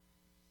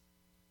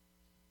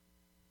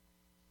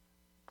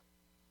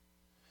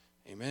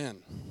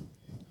Amen.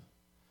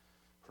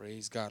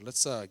 Praise God.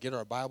 Let's get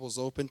our Bibles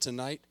open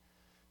tonight.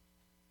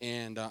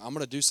 And I'm going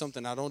to do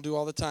something I don't do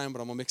all the time,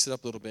 but I'm going to mix it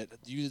up a little bit.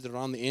 You that are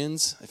on the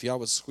ends, if y'all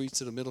would squeeze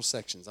to the middle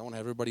sections. I want to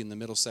have everybody in the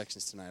middle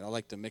sections tonight. I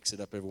like to mix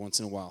it up every once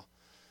in a while.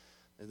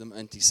 Let them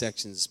empty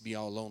sections be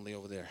all lonely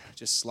over there.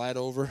 Just slide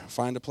over,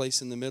 find a place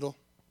in the middle.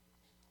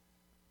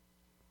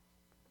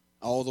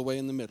 All the way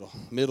in the middle.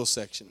 Middle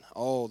section,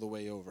 all the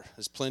way over.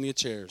 There's plenty of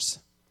chairs.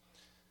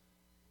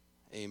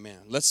 Amen.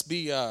 Let's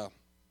be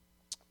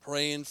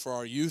praying for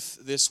our youth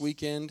this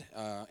weekend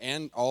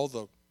and all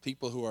the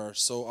people who are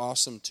so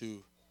awesome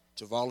to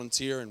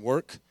volunteer and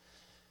work.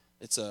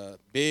 It's a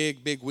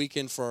big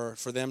weekend for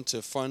them to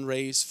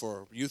fundraise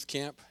for youth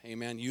camp.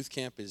 Amen. Youth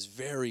camp is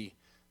very,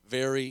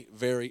 very,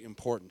 very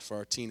important for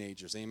our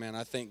teenagers. Amen.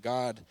 I thank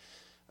God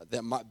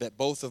that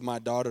both of my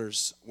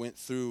daughters went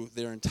through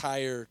their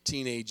entire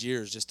teenage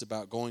years just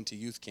about going to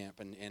youth camp,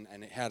 and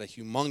it had a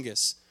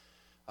humongous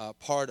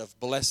part of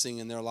blessing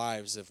in their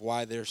lives of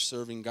why they're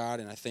serving God,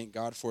 and I thank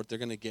God for it. They're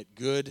going to get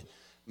good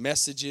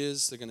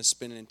messages. They're going to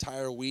spend an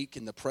entire week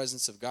in the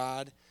presence of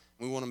God.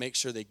 We want to make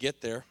sure they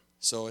get there.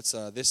 So it's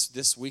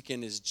this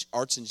weekend is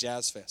Arts and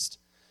Jazz Fest.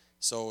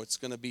 So it's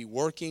going to be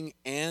working,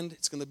 and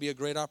it's going to be a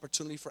great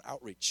opportunity for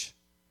outreach.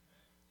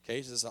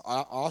 Okay, so it's an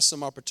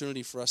awesome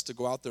opportunity for us to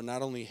go out there,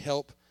 not only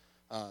help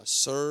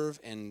serve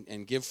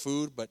and give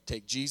food, but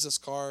take Jesus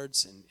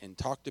cards and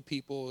talk to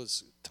people.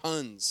 There's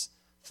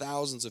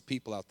thousands of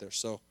people out there.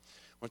 So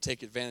I want to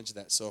take advantage of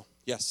that. So,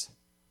 yes.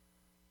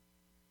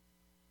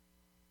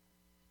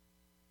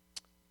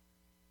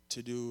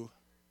 To do.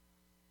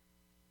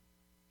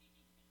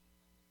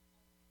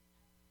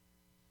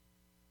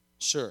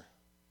 Sure.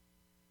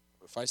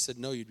 If I said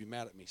no, you'd be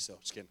mad at me. So,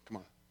 just kidding. Come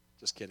on.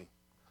 Just kidding.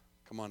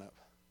 Come on up.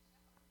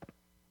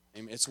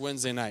 It's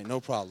Wednesday night. No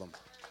problem.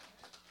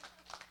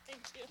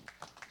 Thank you.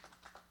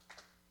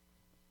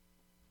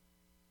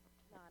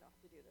 No, I don't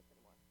have to do this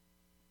anymore.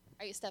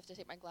 I used to have to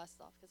take my glasses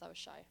off because I was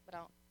shy, but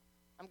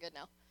I'm good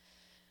now.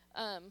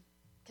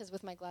 Because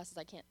with my glasses,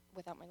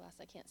 without my glasses,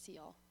 I can't see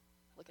y'all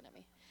looking at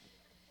me.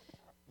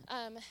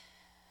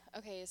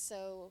 Okay,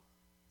 so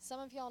some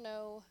of y'all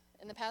know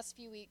in the past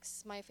few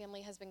weeks, my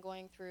family has been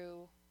going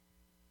through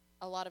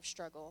a lot of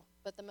struggle,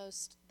 but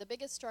the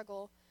biggest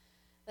struggle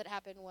that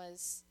happened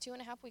was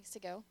 2.5 weeks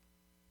ago.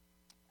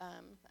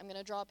 I'm going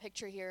to draw a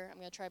picture here. I'm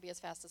going to try to be as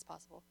fast as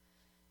possible.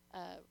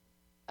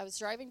 I was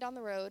driving down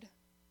the road.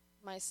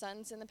 My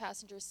son's in the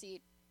passenger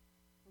seat.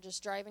 I'm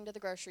just driving to the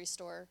grocery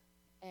store,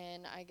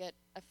 and I get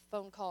a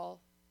phone call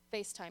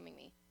FaceTiming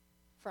me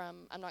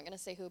from, I'm not going to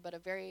say who, but a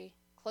very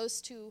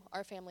close to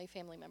our family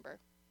member.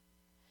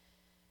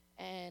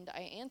 And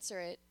I answer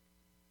it,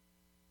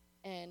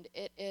 and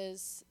it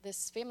is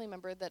this family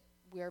member that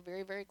we are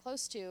very, very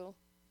close to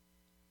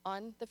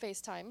on the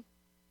FaceTime,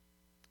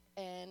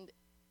 and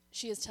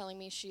she is telling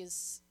me she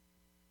is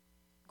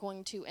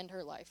going to end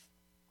her life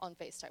on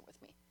FaceTime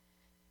with me.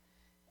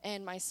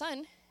 And my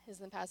son is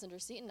in the passenger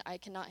seat, and I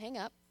cannot hang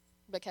up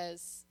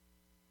because,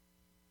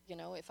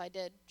 if I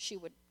did, she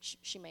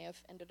may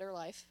have ended her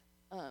life.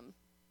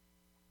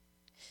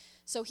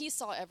 So he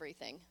saw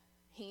everything.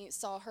 He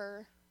saw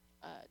her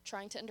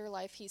trying to end her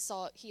life.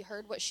 He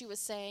heard what she was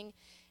saying,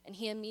 and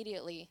he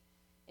immediately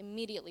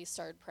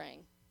started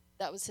praying.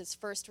 That was his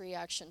first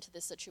reaction to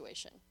this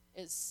situation,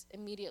 is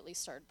immediately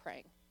started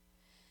praying.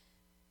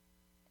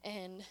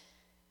 And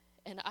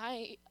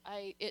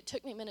it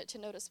took me a minute to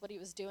notice what he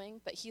was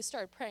doing, but he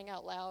started praying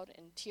out loud,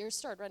 and tears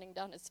started running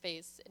down his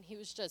face, and he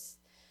was just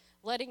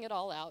letting it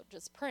all out,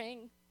 just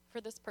praying for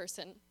this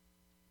person.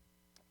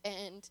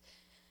 And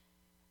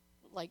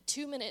like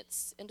 2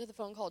 minutes into the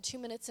phone call, 2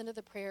 minutes into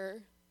the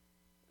prayer,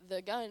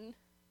 the gun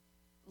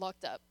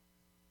locked up,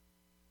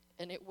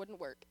 and it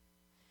wouldn't work.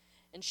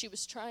 And she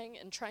was trying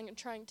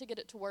to get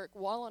it to work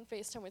while on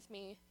FaceTime with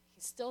me.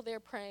 He's still there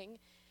praying,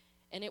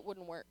 and it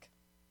wouldn't work.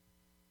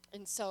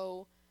 And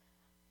so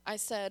I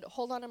said,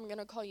 hold on, I'm going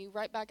to call you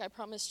right back. I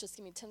promise, just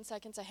give me 10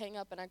 seconds. I hang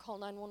up, and I call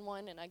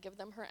 911, and I give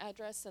them her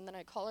address, and then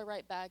I call her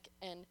right back.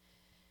 And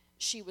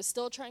she was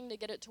still trying to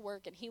get it to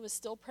work, and he was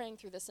still praying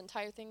through this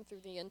entire thing,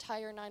 through the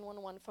entire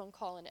 911 phone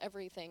call and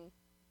everything.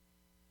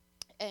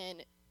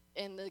 And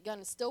the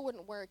gun still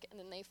wouldn't work, and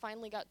then they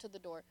finally got to the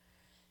door.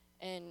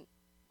 And,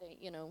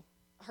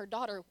 her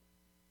daughter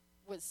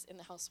was in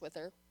the house with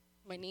her.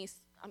 My niece,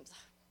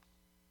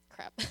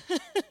 crap.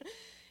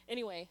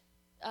 Anyway,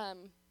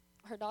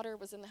 her daughter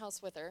was in the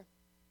house with her.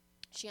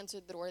 She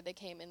answered the door. They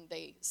came, and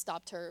they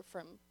stopped her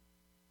from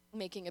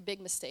making a big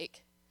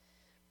mistake.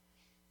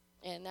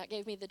 And that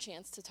gave me the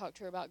chance to talk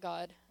to her about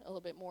God a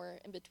little bit more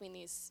in between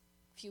these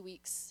few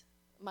weeks.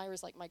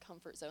 Myra's like my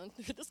comfort zone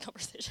through this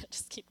conversation. I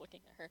just keep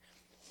looking at her.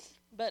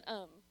 But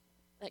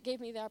that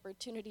gave me the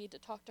opportunity to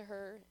talk to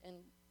her and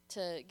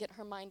to get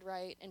her mind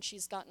right, and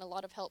she's gotten a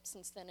lot of help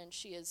since then, and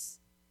she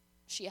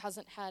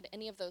hasn't had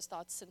any of those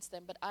thoughts since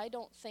then. But I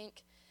don't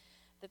think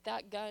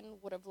that gun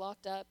would have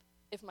locked up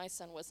if my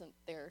son wasn't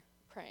there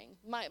praying.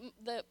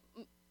 The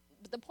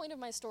point of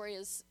my story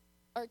is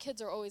our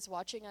kids are always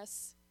watching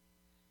us.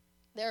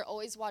 They're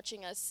always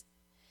watching us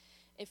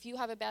If you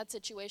have a bad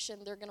situation,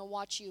 they're going to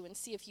watch you and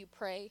see if you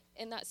pray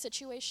in that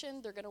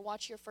situation. They're going to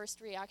watch your first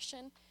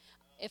reaction.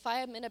 If I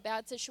am in a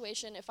bad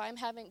situation, if I'm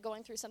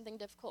going through something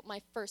difficult, my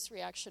first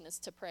reaction is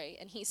to pray,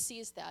 and he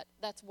sees that.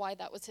 That's why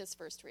that was his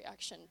first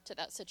reaction to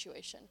that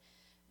situation.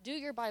 Do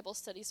your Bible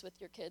studies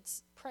with your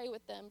kids. Pray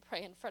with them,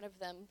 pray in front of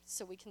them,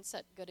 so we can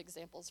set good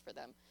examples for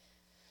them,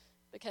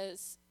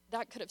 because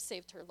that could have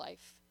saved her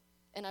life,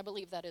 and I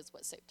believe that is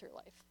what saved her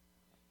life.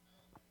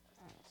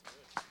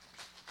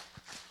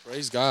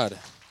 Praise God.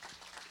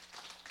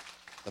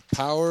 The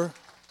power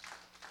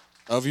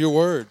of your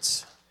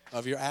words,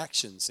 of your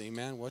actions,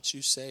 amen, what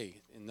you say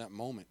in that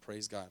moment,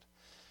 praise God.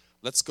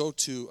 Let's go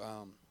to,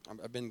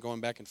 I've been going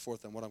back and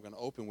forth on what I'm going to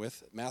open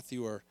with,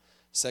 Matthew or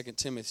 2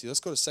 Timothy. Let's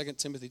go to 2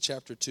 Timothy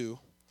chapter 2.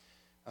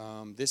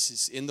 This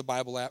is in the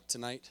Bible app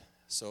tonight,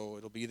 so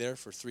it'll be there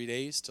for 3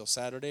 days till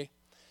Saturday.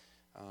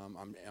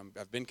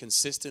 I've been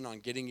consistent on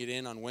getting it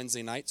in on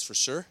Wednesday nights for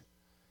sure.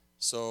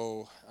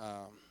 So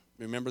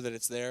remember that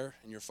it's there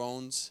in your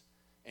phones.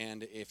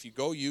 And if you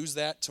go use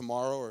that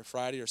tomorrow or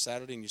Friday or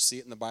Saturday and you see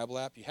it in the Bible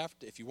app, you have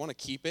to, if you want to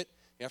keep it,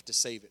 you have to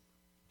save it.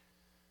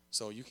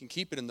 So you can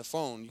keep it in the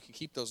phone, you can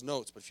keep those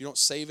notes, but if you don't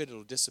save it,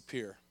 it'll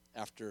disappear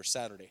after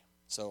Saturday.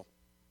 So,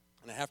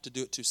 and I have to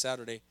do it to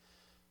Saturday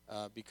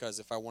because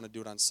if I want to do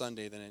it on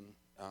Sunday, then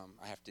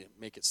I have to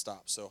make it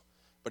stop. So,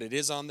 but it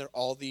is on there.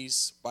 All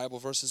these Bible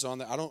verses are on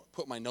there. I don't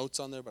put my notes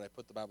on there, but I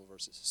put the Bible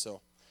verses.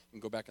 So you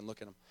can go back and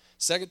look at them.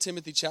 2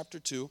 Timothy chapter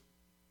 2,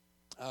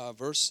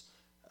 verse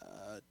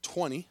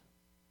 20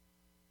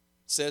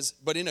 says,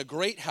 "But in a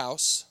great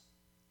house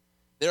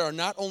there are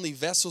not only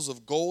vessels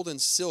of gold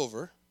and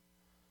silver,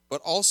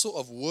 but also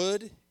of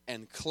wood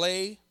and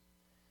clay,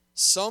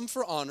 some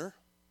for honor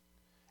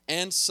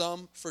and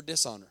some for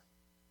dishonor.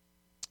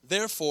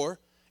 Therefore,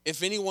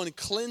 if anyone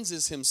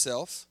cleanses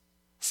himself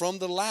from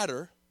the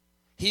latter,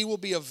 he will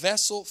be a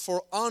vessel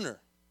for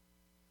honor,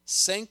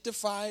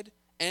 sanctified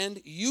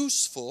and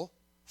useful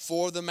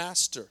for the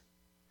master,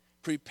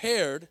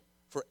 prepared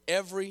for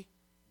every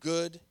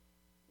good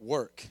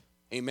work."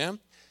 Amen.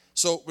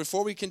 So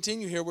before we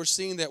continue here, we're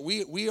seeing that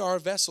we are a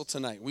vessel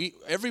tonight.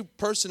 Every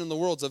person in the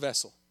world's a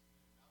vessel.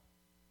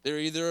 They're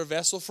either a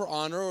vessel for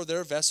honor or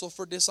they're a vessel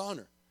for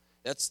dishonor.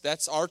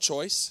 That's our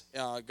choice.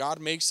 God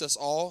makes us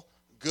all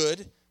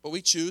good, but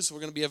we choose. We're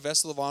going to be a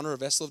vessel of honor, a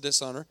vessel of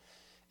dishonor.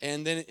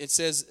 And then it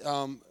says,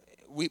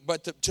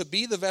 but to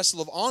be the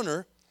vessel of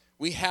honor,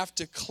 we have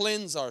to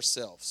cleanse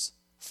ourselves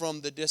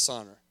from the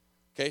dishonor.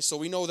 Okay, so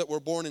we know that we're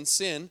born in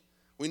sin.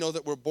 We know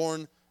that we're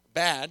born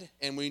bad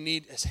and we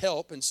need his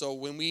help. And so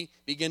when we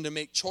begin to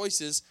make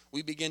choices,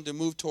 we begin to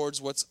move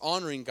towards what's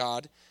honoring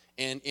God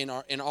and in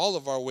all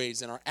of our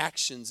ways, in our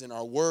actions, in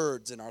our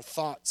words, in our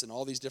thoughts, and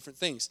all these different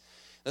things.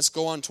 Let's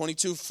go on,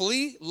 22.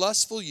 "Flee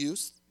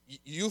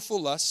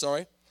youthful lust,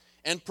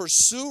 and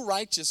pursue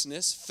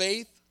righteousness,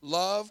 faith,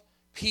 love,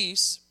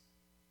 peace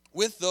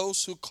with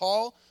those who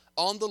call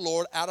on the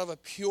Lord out of a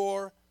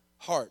pure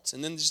heart."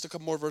 And then just a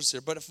couple more verses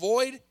here. "But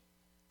avoid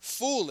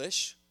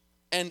foolish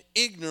and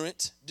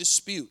ignorant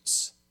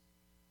disputes,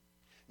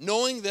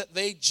 knowing that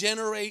they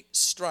generate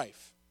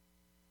strife.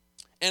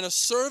 And a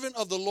servant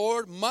of the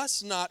Lord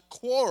must not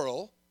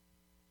quarrel,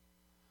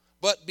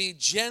 but be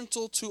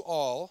gentle to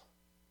all,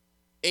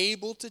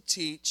 able to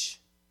teach,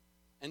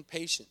 and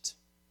patient."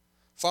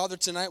 Father,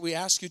 tonight we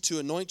ask you to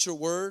anoint your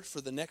word for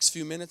the next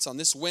few minutes on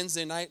this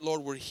Wednesday night.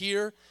 Lord, we're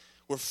here,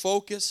 we're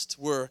focused,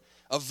 we're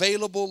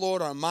available,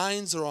 Lord. Our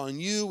minds are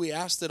on you. We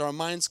ask that our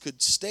minds could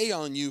stay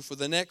on you for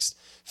the next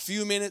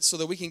few minutes so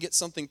that we can get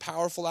something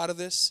powerful out of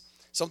this,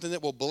 something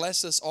that will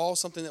bless us all,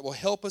 something that will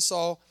help us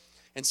all.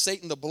 And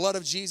Satan, the blood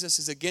of Jesus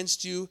is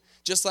against you,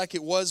 just like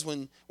it was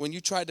when you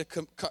tried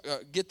to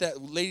get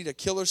that lady to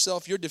kill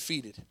herself. You're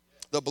defeated.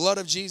 The blood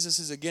of Jesus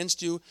is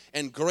against you,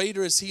 and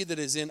greater is he that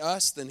is in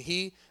us than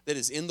he that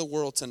is in the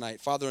world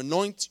tonight. Father,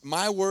 anoint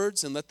my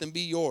words and let them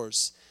be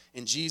yours.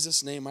 In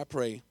Jesus' name I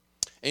pray.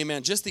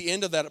 Amen. Just the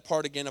end of that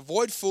part again.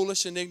 "Avoid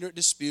foolish and ignorant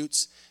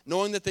disputes,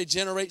 knowing that they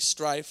generate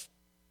strife.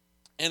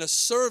 And a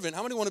servant,"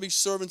 how many want to be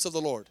servants of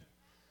the Lord?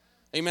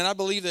 Amen. I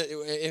believe that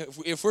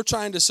if we're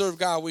trying to serve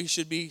God, we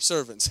should be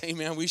servants.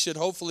 Amen. We should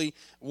hopefully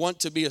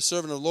want to be a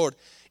servant of the Lord.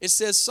 It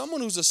says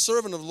someone who's a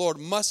servant of the Lord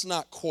must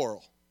not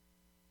quarrel.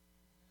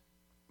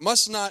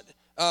 Must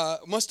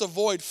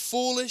avoid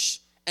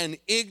foolish and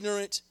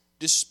ignorant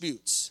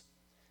disputes.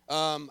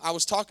 I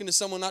was talking to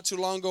someone not too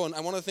long ago, and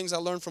one of the things I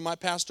learned from my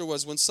pastor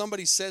was when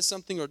somebody says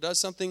something or does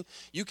something,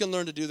 you can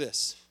learn to do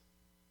this.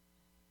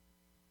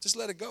 Just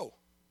let it go.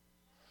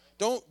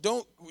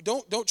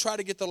 Don't try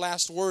to get the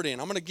last word in.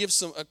 I'm going to give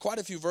quite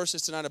a few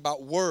verses tonight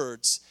about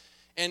words,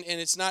 and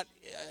it's not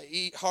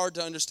hard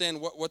to understand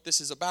what this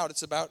is about.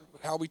 It's about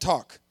how we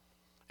talk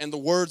and the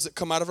words that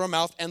come out of our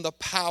mouth and the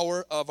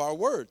power of our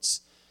words.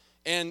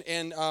 And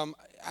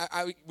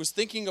I was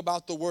thinking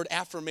about the word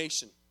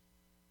affirmation.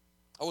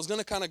 I was going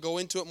to kind of go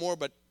into it more,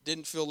 but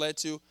didn't feel led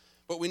to.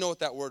 But we know what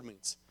that word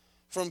means.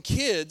 From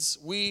kids,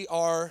 we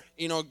are,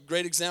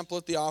 great example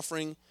at the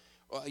offering.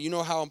 You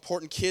know how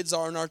important kids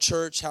are in our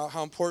church,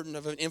 how important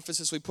of an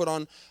emphasis we put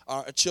on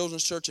our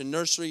children's church and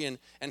nursery,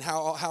 and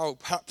how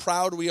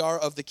proud we are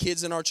of the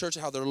kids in our church,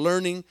 how they're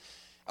learning.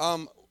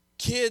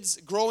 Kids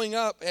growing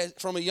up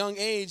from a young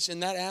age in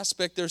that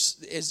aspect, as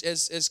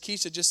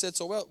Keisha just said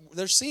so well,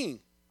 they're seeing,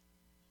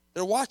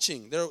 they're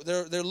watching,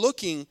 they're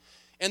looking,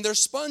 and they're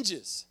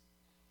sponges.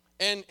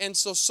 And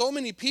so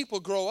many people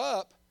grow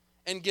up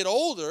and get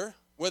older,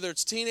 whether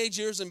it's teenage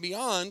years and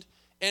beyond,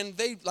 and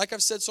they, like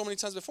I've said so many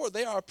times before,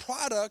 they are a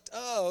product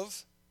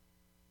of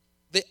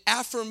the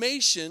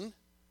affirmation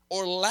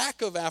or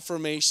lack of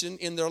affirmation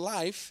in their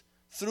life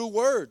through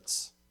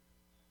words.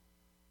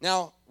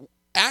 Now,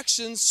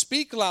 actions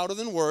speak louder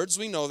than words.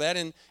 We know that,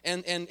 and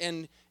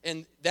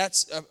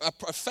that's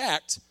a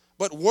fact.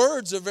 But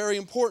words are very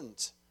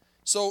important.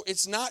 So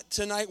it's not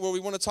tonight where we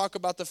want to talk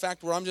about the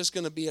fact where I'm just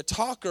going to be a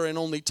talker and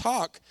only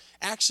talk.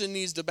 Action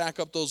needs to back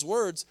up those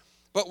words.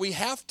 But we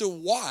have to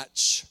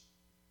watch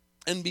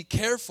and be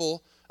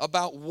careful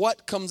about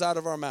what comes out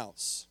of our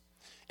mouths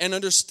and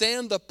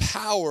understand the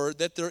power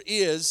that there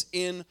is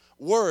in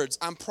words.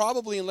 I'm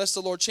probably, unless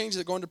the Lord changes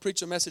it, going to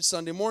preach a message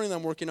Sunday morning that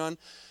I'm working on,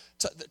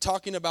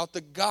 talking about the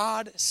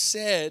God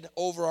said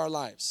over our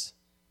lives.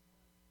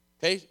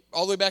 Okay,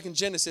 all the way back in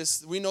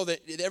Genesis, we know that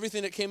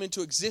everything that came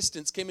into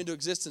existence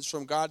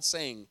from God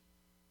saying.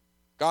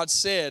 God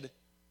said,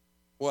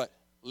 what?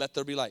 Let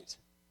there be light.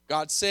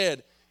 God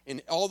said, in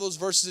all those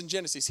verses in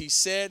Genesis, he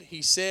said.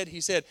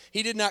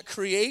 He did not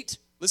create,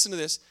 listen to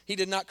this, he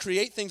did not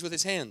create things with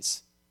his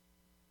hands.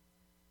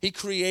 He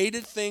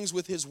created things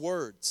with his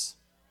words.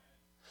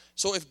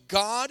 So if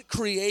God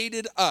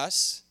created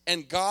us,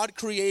 and God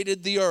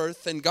created the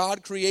earth, and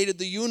God created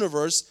the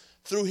universe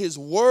through his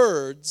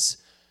words,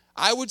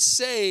 I would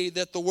say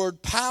that the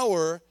word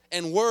power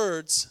and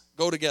words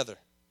go together.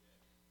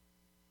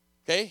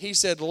 Okay, he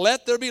said,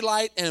 let there be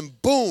light,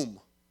 and boom.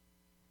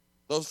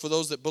 For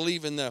those that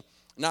believe in the,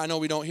 now I know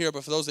we don't hear,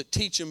 but for those that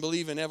teach and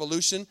believe in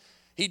evolution,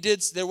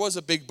 there was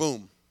a big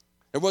boom.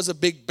 There was a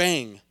big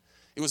bang.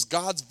 It was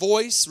God's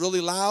voice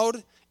really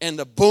loud, and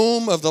the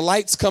boom of the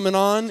lights coming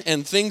on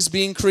and things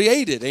being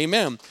created.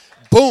 Amen.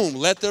 Boom,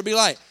 let there be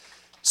light.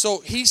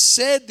 So he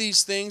said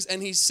these things,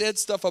 and he said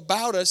stuff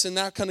about us, and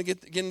now kind of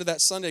get into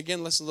that Sunday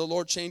again. Listen, the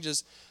Lord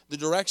changes the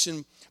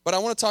direction. But I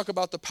want to talk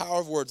about the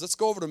power of words. Let's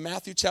go over to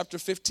Matthew chapter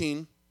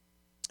 15,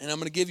 and I'm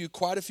going to give you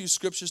quite a few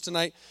scriptures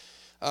tonight,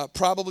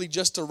 probably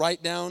just to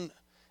write down,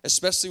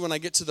 especially when I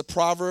get to the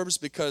Proverbs,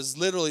 because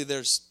literally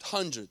there's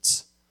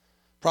hundreds,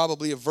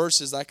 probably, of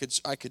verses I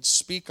could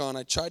speak on.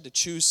 I tried to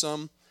choose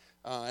some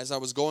as I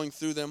was going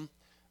through them.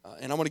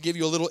 And I want to give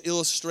you a little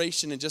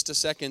illustration in just a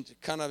second,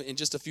 kind of in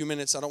just a few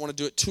minutes. I don't want to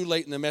do it too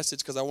late in the message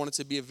because I want it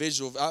to be a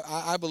visual.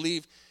 I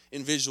believe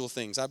in visual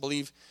things. I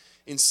believe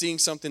in seeing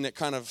something that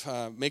kind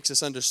of makes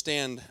us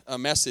understand a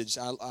message.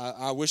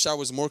 I wish I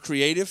was more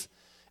creative.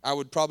 I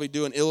would probably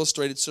do an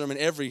illustrated sermon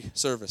every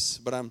service,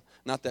 but I'm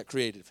not that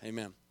creative.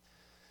 Amen.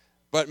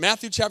 But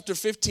Matthew chapter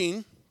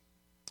 15,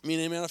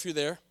 amen if you're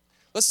there.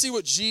 Let's see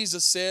what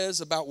Jesus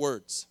says about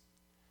words.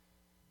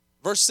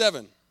 Verse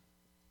 7.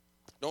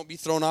 Don't be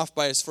thrown off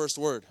by his first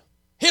word.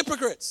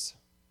 Hypocrites!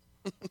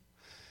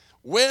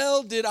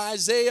 Well did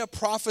Isaiah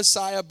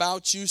prophesy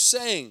about you,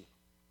 saying,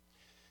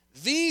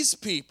 these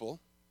people,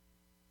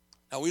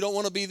 now we don't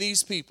want to be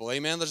these people,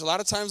 amen? There's a lot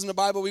of times in the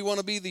Bible we want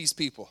to be these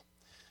people.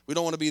 We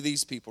don't want to be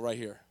these people right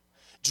here.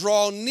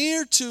 Draw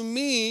near to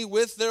me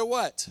with their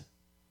what?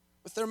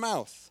 With their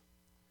mouth.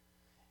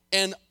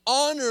 And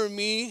honor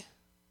me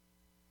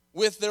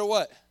with their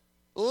what?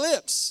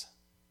 Lips.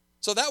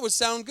 So that would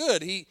sound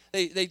good.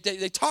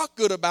 They talk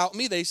good about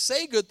me. They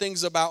say good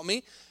things about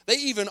me. They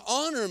even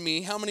honor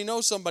me. How many know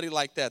somebody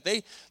like that?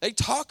 They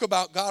talk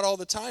about God all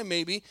the time,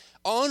 maybe.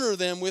 Honor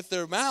them with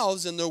their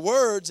mouths and their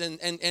words and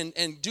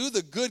do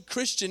the good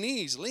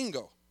Christianese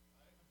lingo.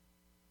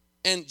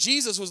 And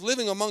Jesus was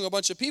living among a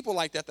bunch of people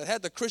like that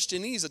had the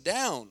Christianese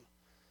down.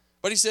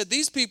 But he said,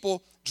 these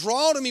people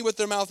draw to me with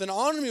their mouth and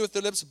honor me with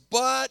their lips,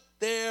 but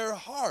their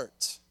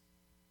heart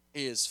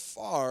is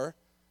far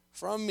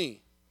from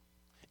me.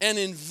 And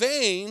in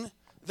vain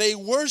they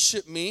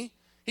worship me.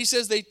 He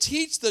says they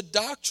teach the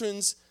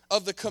doctrines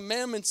of the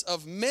commandments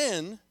of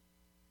men.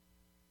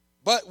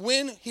 But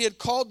when he had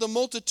called the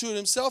multitude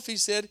himself, he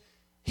said,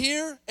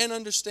 hear and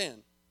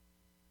understand.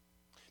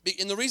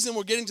 And the reason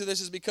we're getting to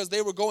this is because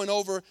they were going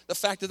over the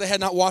fact that they had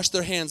not washed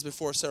their hands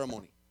before a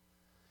ceremony.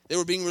 They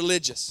were being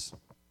religious.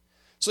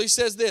 So he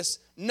says this,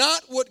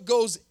 not what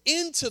goes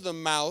into the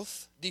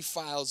mouth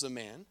defiles a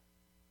man,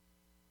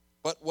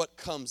 but what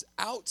comes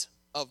out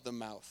of the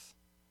mouth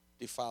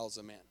defiles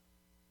a man.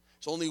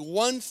 So only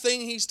one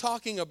thing he's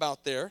talking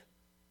about there,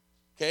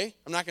 okay?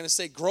 I'm not going to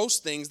say gross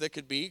things that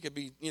could be. It could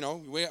be,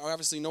 we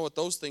obviously know what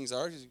those things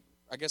are.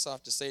 I guess I'll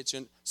have to say it's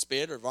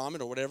spit or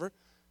vomit or whatever.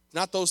 It's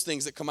not those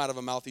things that come out of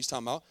a mouth he's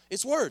talking about.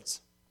 It's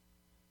words.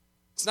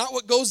 It's not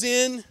what goes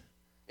in.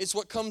 It's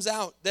what comes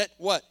out that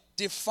what?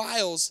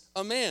 Defiles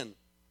a man.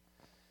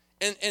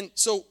 And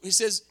so he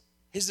says,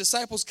 his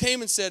disciples came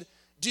and said,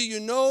 do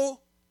you know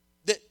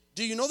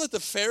that the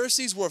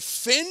Pharisees were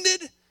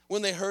offended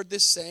when they heard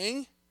this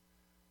saying?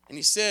 And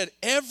he said,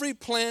 every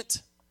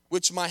plant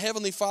which my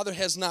heavenly Father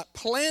has not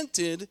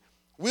planted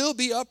will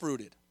be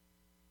uprooted.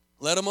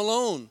 Let them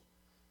alone.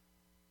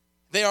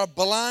 They are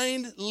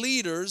blind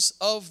leaders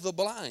of the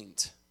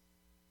blind.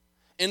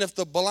 And if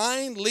the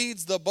blind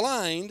leads the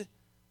blind,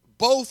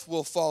 both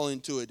will fall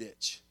into a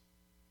ditch.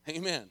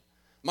 Amen.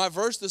 My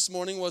verse this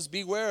morning was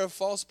beware of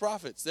false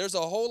prophets. There's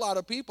a whole lot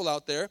of people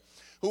out there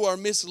who are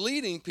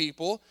misleading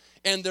people,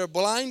 and they're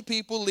blind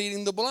people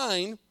leading the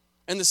blind.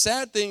 And the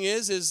sad thing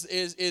is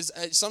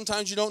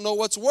sometimes you don't know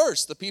what's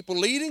worse, the people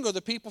leading or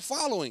the people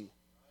following.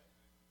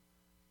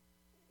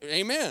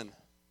 Amen.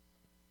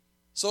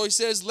 So he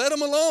says, let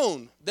them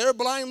alone. They're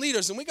blind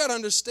leaders. And we got to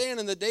understand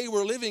in the day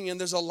we're living in,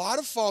 there's a lot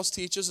of false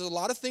teachers. There's a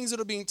lot of things that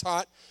are being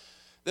taught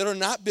that are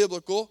not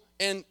biblical.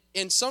 And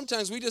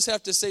sometimes we just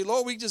have to say,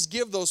 Lord, we just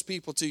give those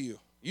people to you.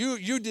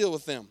 You deal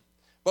with them.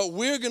 But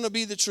we're going to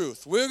be the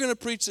truth. We're going to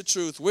preach the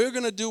truth. We're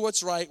going to do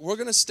what's right. We're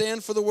going to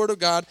stand for the word of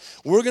God.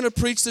 We're going to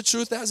preach the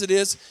truth as it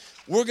is.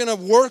 We're going to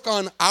work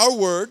on our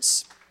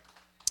words.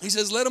 He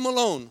says, let them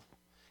alone.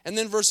 And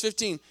then verse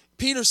 15,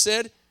 Peter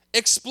said,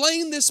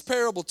 explain this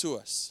parable to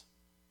us.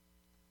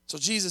 So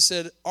Jesus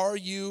said, are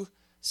you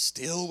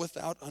still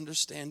without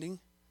understanding?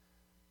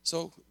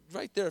 So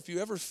right there, if you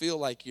ever feel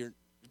like you're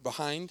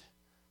behind,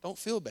 don't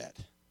feel bad.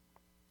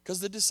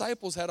 Because the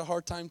disciples had a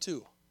hard time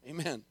too.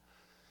 Amen.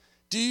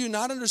 Do you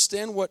not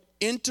understand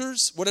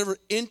whatever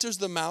enters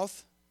the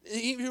mouth?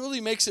 He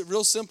really makes it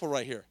real simple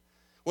right here.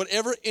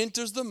 Whatever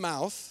enters the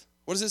mouth,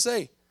 what does it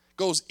say?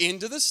 Goes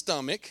into the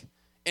stomach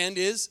and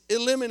is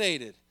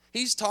eliminated.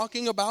 He's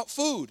talking about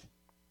food,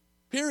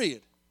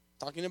 period.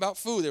 Talking about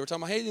food. They were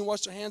talking about, hey, they didn't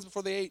wash their hands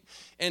before they ate.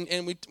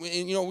 And we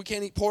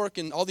can't eat pork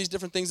and all these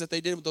different things that they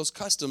did with those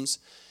customs.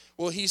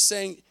 Well, he's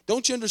saying,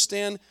 don't you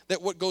understand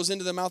that what goes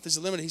into the mouth is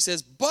eliminated? He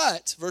says,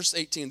 but, verse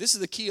 18, this is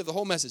the key of the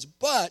whole message,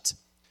 but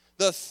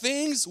the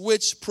things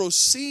which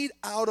proceed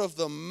out of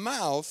the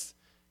mouth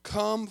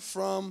come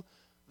from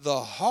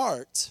the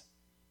heart,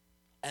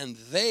 and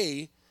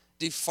they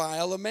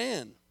defile a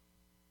man.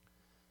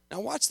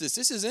 Now watch this.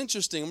 This is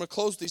interesting. I'm going to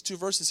close these two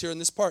verses here in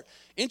this part.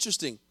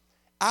 Interesting.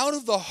 Out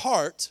of the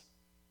heart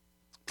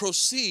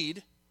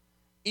proceed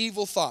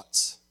evil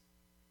thoughts,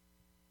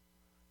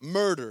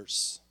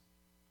 murders,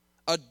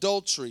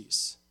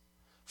 adulteries,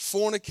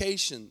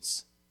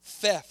 fornications,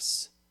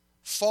 thefts,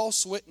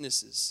 false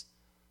witnesses,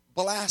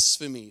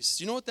 blasphemies.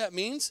 You know what that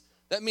means?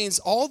 That means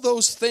all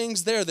those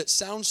things there that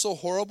sound so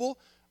horrible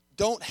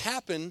don't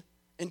happen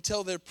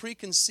until they're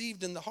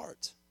preconceived in the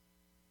heart.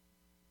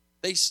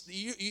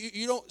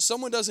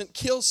 Someone doesn't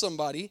kill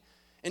somebody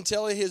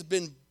until it has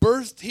been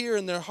birthed here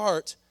in their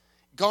heart,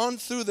 gone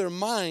through their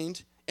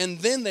mind, and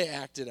then they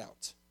act it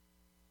out.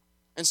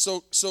 And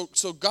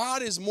so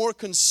God is more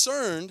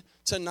concerned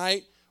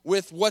tonight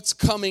with what's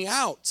coming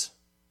out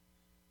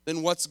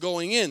than what's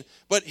going in.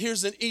 But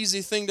here's an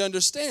easy thing to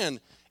understand.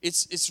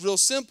 It's real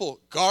simple.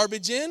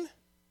 Garbage in,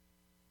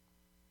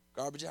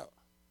 garbage out.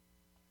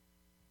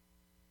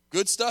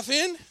 Good stuff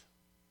in,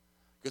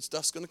 good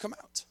stuff's going to come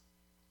out.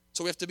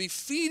 So we have to be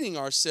feeding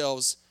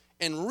ourselves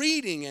and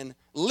reading and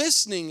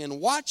listening and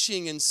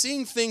watching and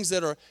seeing things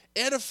that are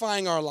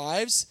edifying our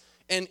lives.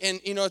 And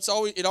you know,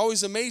 it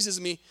always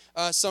amazes me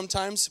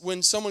sometimes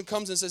when someone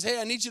comes and says, hey,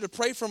 I need you to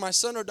pray for my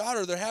son or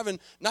daughter. They're having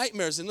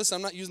nightmares. And listen,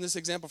 I'm not using this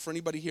example for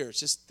anybody here. It's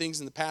just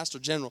things in the past or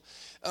general.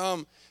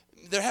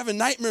 They're having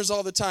nightmares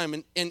all the time.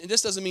 And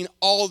this doesn't mean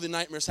all the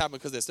nightmares happen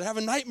because of this. They're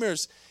having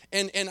nightmares.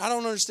 And I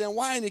don't understand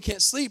why, and they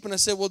can't sleep. And I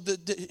said, well,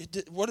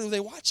 what are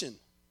they watching?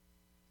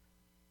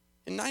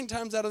 And 9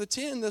 times out of the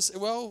 10, they say,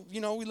 well,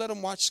 you know, we let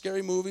them watch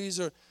scary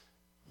movies. Or,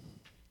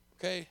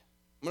 okay,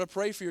 I'm going to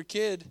pray for your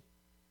kid.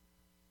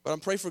 But I'm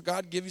praying for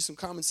God to give you some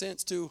common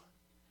sense too.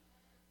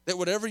 That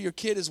whatever your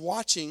kid is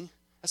watching,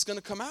 that's going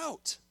to come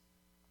out.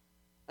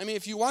 I mean,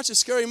 if you watch a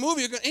scary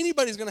movie,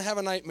 anybody's going to have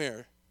a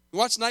nightmare. You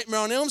watch Nightmare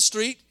on Elm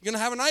Street, you're going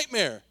to have a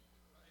nightmare.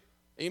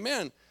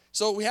 Amen.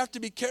 So we have to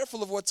be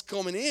careful of what's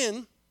coming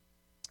in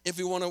if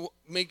we want to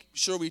make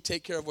sure we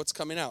take care of what's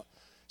coming out.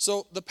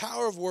 So the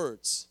power of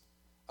words.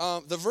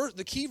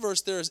 The key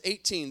verse there is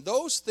 18.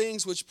 Those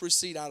things which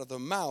proceed out of the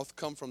mouth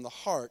come from the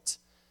heart,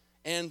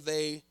 and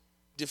they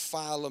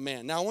defile a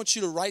man. Now, I want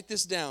you to write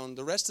this down.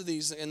 The rest of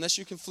these, unless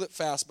you can flip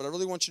fast, but I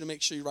really want you to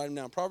make sure you write them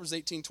down. Proverbs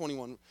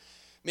 18:21,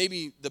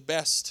 maybe the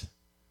best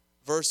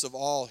verse of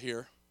all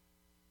here.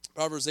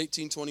 Proverbs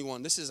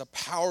 18:21. This is a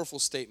powerful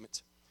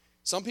statement.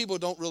 Some people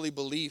don't really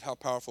believe how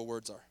powerful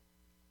words are.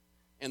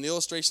 And the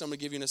illustration I'm going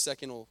to give you in a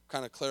second will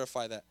kind of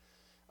clarify that.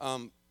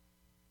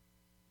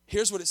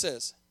 Here's what it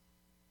says.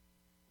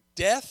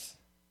 Death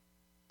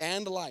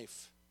and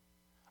life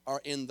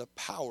are in the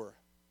power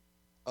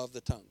of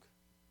the tongue.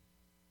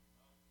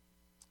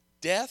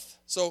 Death.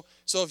 So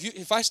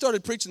if I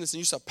started preaching this and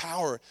you saw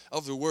power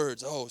of the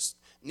words,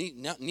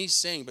 neat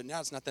saying, but now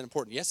it's not that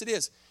important. Yes, it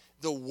is.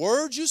 The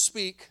words you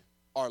speak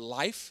are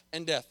life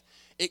and death.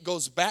 It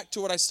goes back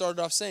to what I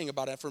started off saying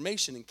about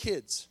affirmation and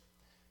kids.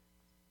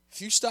 If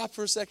you stop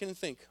for a second and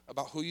think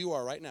about who you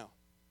are right now,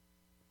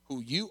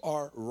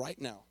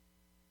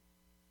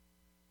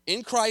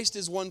 In Christ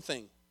is one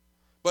thing.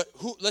 But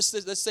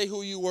let's say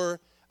who you were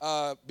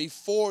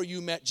before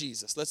you met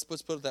Jesus. Let's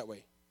put it that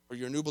way. Or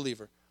you're a new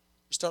believer.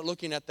 You start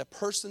looking at the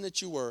person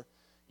that you were.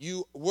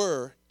 You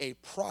were a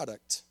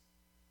product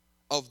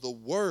of the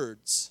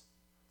words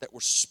that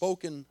were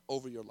spoken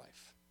over your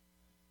life.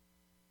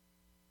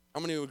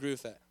 How many would agree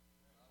with that?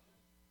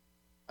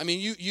 I mean,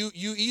 you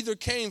either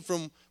came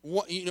from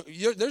one,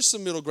 there's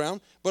some middle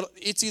ground, but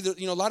it's either,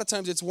 a lot of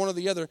times it's one or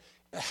the other.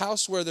 A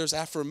house where there's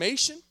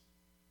affirmation.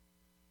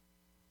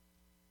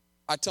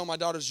 I tell my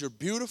daughters, you're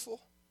beautiful.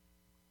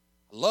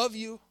 I love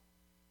you.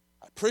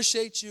 I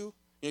appreciate you.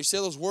 You say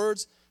those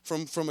words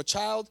from a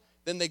child,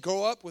 then they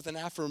grow up with an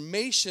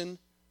affirmation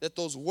that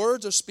those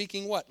words are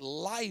speaking what?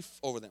 Life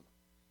over them.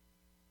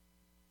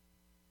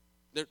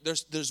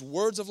 There's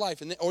words of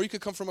life. Or you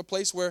could come from a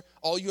place where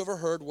all you ever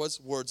heard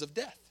was words of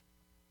death.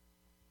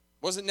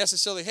 It wasn't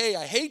necessarily, hey,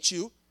 I hate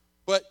you,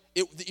 but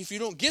if you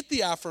don't get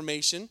the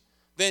affirmation,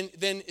 then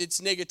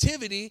it's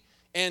negativity.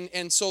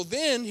 And so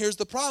then here's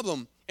the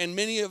problem. And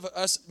many of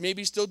us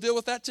maybe still deal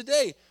with that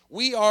today.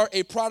 We are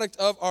a product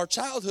of our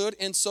childhood,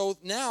 and so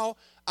now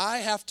I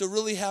have to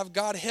really have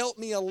God help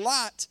me a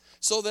lot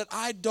so that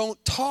I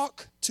don't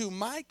talk to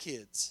my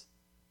kids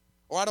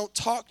or I don't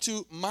talk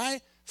to my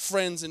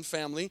friends and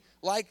family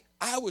like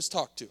I was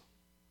talked to.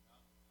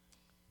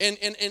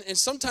 And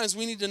sometimes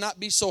we need to not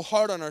be so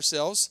hard on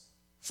ourselves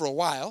for a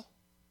while.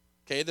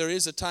 Okay, there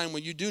is a time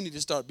when you do need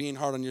to start being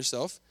hard on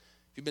yourself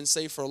if you've been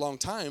saved for a long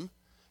time.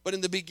 But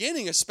in the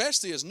beginning,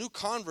 especially as new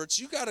converts,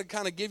 you got to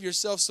kind of give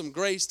yourself some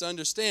grace to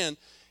understand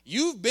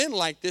you've been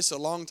like this a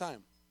long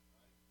time.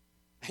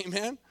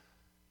 Amen?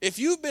 If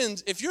you're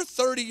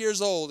 30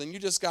 years old and you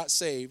just got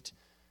saved,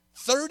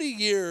 30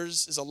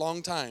 years is a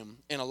long time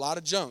and a lot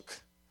of junk.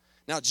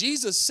 Now,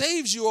 Jesus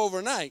saves you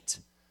overnight,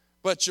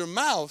 but your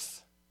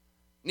mouth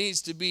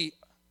needs to be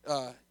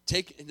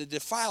the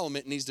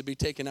defilement needs to be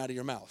taken out of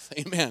your mouth.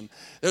 Amen.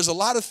 There's a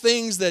lot of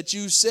things that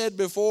you said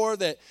before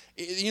that,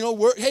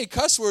 hey,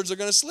 cuss words are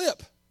going to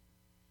slip.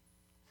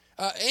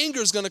 Anger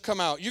is going to come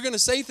out. You're going to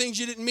say things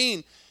you didn't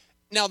mean.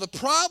 Now, the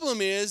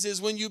problem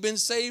is when you've been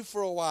saved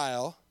for a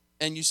while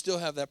and you still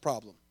have that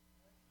problem.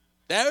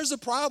 There's a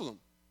problem.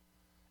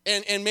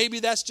 And maybe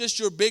that's just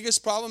your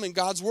biggest problem and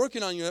God's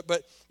working on you.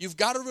 But you've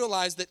got to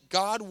realize that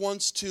God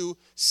wants to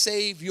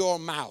save your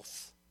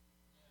mouth.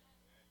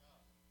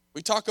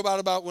 We talk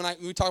about when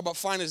we talk about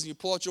finances and you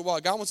pull out your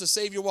wallet. God wants to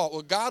save your wallet.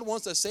 Well, God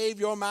wants to save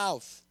your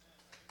mouth.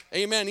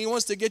 Amen. He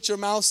wants to get your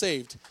mouth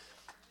saved.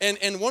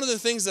 And one of the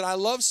things that I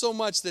love so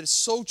much that is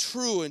so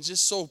true and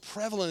just so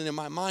prevalent in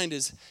my mind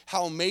is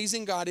how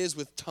amazing God is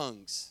with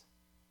tongues.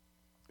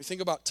 We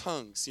think about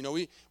tongues.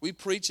 We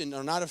preach and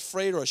are not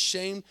afraid or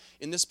ashamed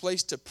in this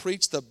place to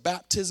preach the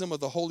baptism of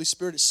the Holy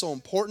Spirit. It's so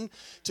important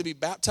to be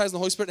baptized in the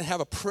Holy Spirit and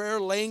have a prayer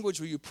language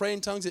where you pray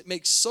in tongues. It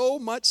makes so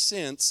much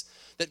sense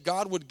that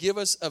God would give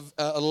us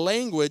a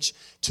language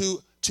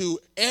to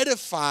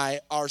edify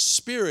our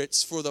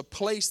spirits for the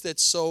place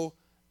that's so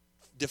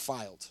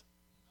defiled.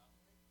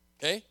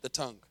 Okay? The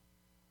tongue.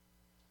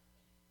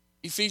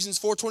 Ephesians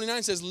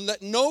 4:29 says,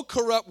 let no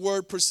corrupt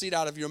word proceed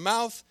out of your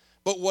mouth,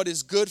 but what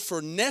is good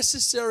for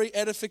necessary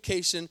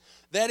edification,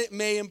 that it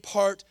may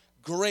impart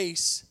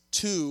grace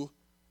to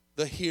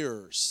the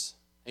hearers.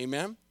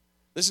 Amen?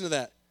 Listen to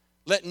that.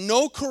 Let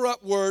no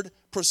corrupt word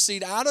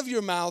proceed out of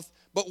your mouth,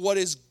 but what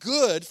is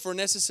good for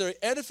necessary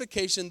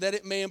edification, that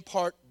it may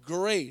impart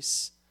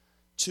grace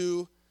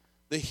to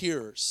the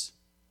hearers.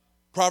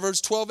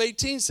 Proverbs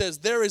 12:18 says,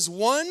 there is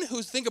one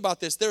who, think about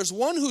this, there's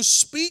one who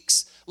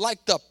speaks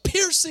like the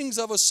piercings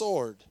of a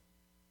sword.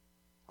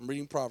 I'm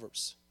reading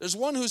Proverbs. There's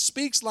one who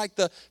speaks like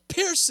the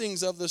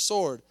piercings of the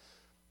sword,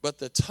 but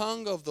the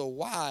tongue of the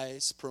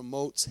wise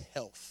promotes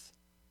health.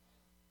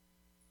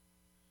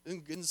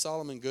 Isn't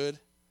Solomon good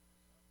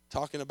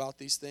talking about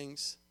these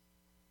things?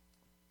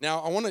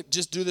 Now, I want to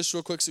just do this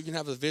real quick so you can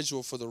have a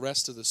visual for the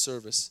rest of the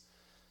service.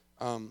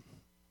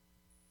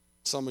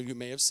 Some of you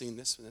may have seen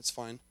this, and that's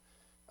fine.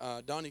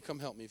 Donnie, come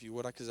help me if you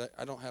would, because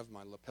I don't have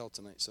my lapel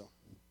tonight, so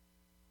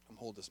come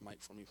hold this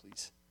mic for me,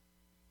 please.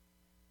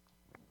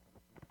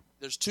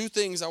 There's two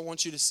things I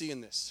want you to see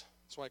in this.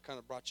 That's why I kind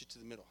of brought you to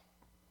the middle.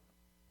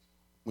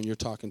 When you're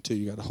talking too,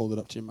 you got to hold it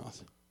up to your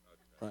mouth.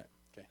 Right,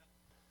 okay.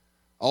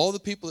 All the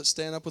people that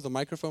stand up with a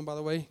microphone, by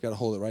the way, you got to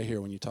hold it right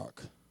here when you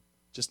talk.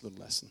 Just a little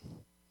lesson.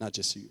 Not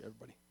just you,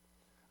 everybody.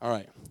 All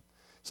right.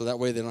 So that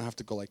way they don't have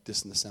to go like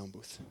this in the sound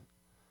booth.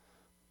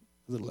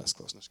 A little less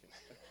close. No, just kidding.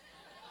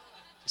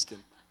 Just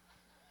kidding.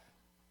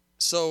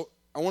 So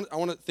I want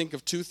to think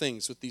of two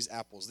things with these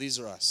apples. These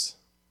are us.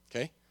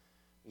 Okay?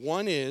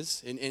 One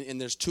is, and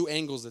there's two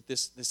angles that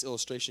this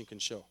illustration can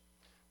show.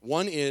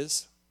 One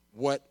is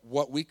what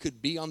we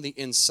could be on the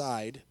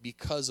inside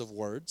because of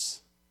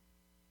words.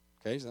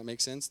 Okay, does that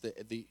make sense?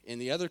 And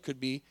the other could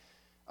be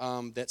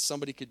that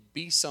somebody could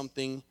be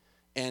something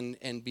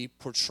and be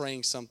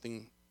portraying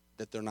something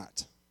that they're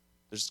not.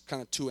 There's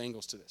kind of two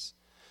angles to this.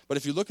 But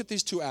if you look at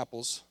these two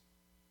apples,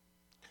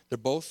 they're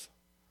both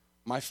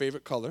my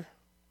favorite color.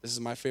 This is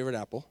my favorite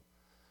apple.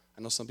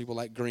 I know some people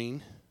like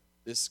green.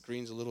 This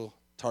green's a little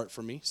tart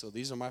for me. So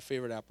these are my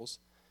favorite apples.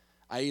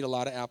 I eat a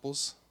lot of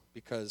apples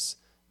because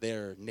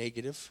they're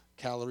negative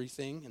calorie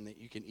thing, and that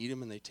you can eat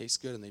them and they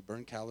taste good and they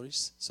burn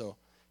calories. So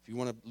if you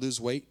want to lose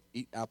weight,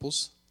 eat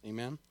apples.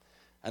 Amen.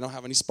 I don't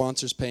have any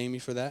sponsors paying me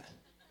for that.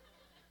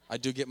 I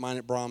do get mine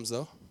at Brahms,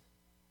 though.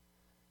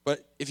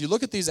 But if you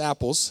look at these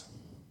apples,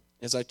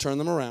 as I turn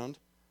them around,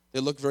 they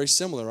look very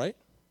similar, right?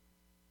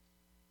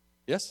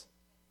 Yes?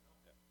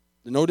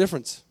 There's no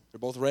difference. They're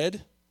both red.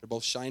 They're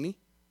both shiny.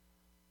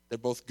 They're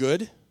both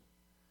good.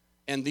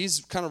 And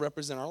these kind of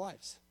represent our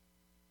lives.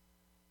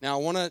 Now,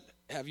 I want to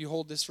have you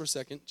hold this for a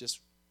second,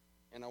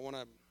 and I want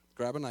to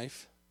grab a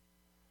knife,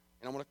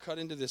 and I want to cut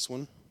into this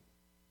one.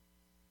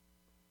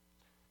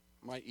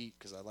 I might eat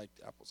because I like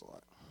apples a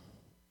lot.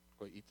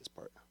 Go eat this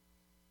part.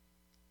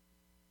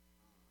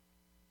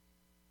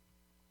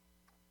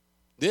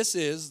 This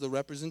is the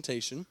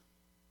representation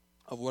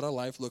of what our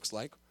life looks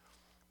like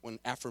when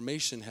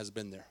affirmation has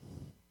been there.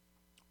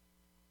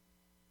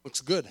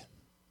 Looks good.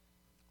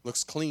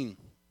 Looks clean.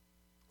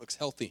 Looks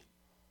healthy.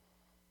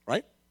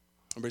 Right?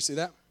 Everybody see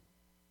that?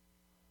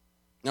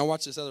 Now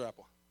watch this other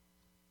apple.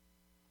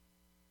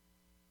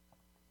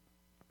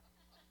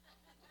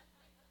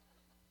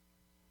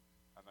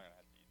 I'm not going to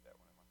have to eat that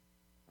one, am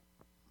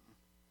I?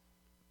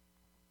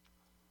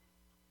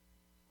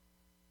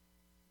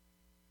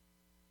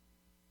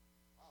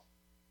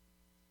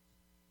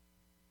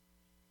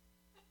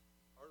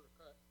 Harder to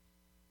cut.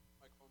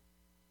 Microphone.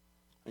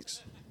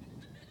 Thanks.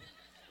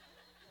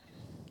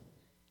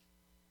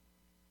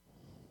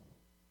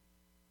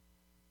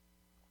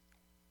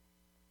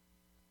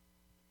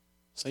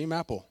 Same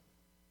apple.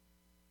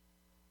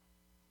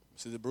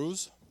 See the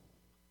bruise?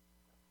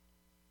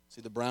 See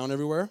the brown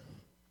everywhere?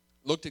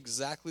 Looked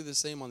exactly the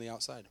same on the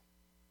outside.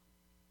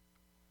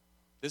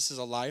 This is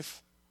a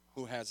life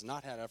who has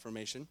not had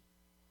affirmation,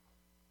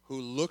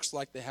 who looks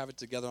like they have it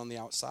together on the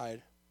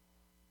outside,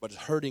 but is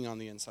hurting on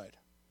the inside.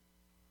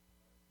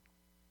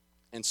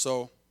 And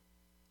so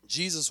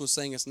Jesus was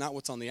saying it's not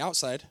what's on the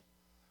outside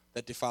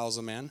that defiles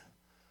a man,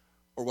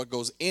 or what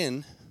goes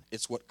in,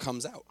 it's what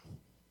comes out.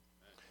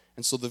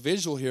 And so the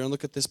visual here, and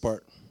look at this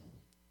part.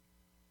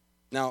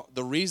 Now,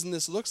 the reason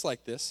this looks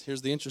like this,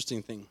 here's the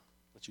interesting thing.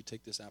 Let you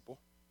take this apple.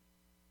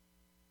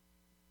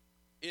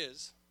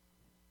 Is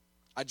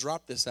I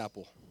dropped this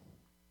apple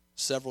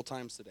several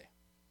times today,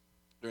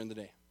 during the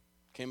day.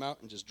 Came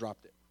out and just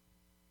dropped it.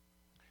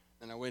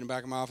 Then I waited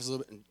back in my office a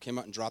little bit and came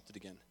out and dropped it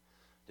again.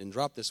 Didn't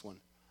drop this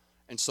one.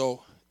 And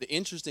so the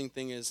interesting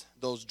thing is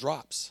those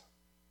drops,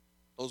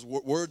 those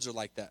words are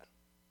like that.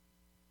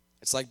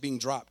 It's like being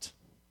dropped.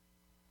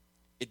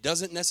 It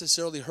doesn't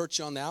necessarily hurt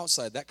you on the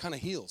outside. That kind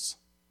of heals.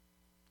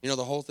 You know,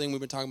 the whole thing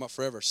we've been talking about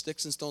forever.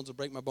 Sticks and stones will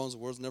break my bones. The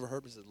words never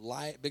hurt me. It's the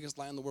lie, biggest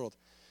lie in the world.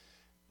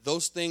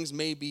 Those things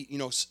may be,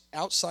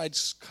 outside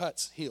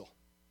cuts heal.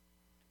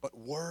 But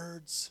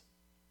words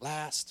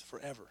last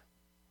forever.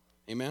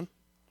 Amen?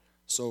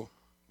 So,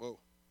 whoa.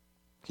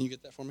 Can you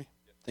get that for me?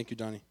 Yep. Thank you,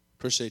 Donnie.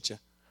 Appreciate you.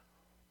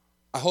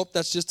 I hope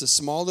that's just a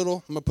small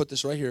little, I'm going to put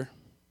this right here.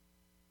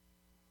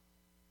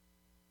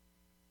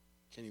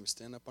 Can't even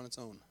stand up on its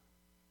own.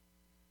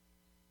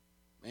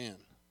 Man,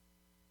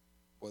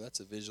 boy, that's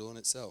a visual in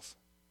itself.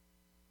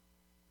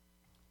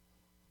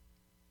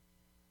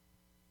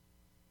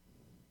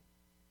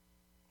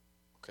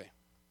 Okay.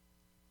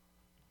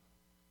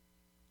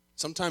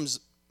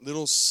 Sometimes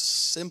little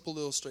simple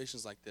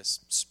illustrations like this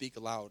speak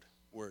aloud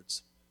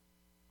words.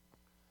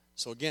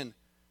 So again,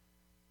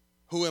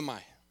 who am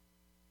I?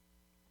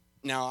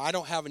 Now, I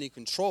don't have any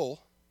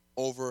control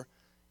over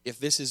if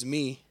this is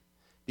me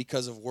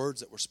because of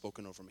words that were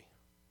spoken over me.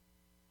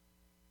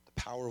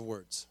 Power of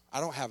words. I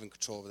don't have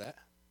control over that.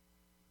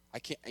 I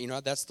can't,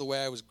 that's the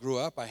way I grew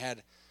up. I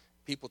had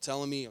people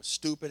telling me I was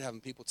stupid,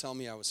 having people tell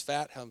me I was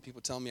fat, having people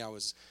tell me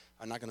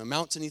I'm not going to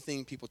amount to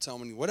anything, people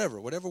telling me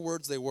whatever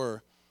words they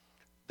were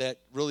that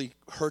really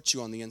hurt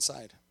you on the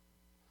inside.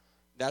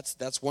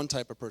 That's one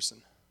type of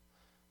person.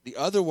 The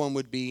other one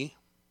would be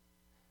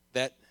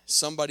that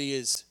somebody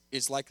is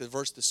like the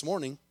verse this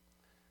morning,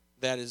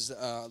 that is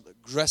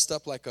dressed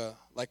up like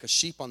a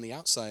sheep on the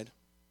outside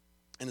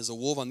and is a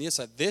wolf on the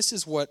inside. This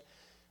is what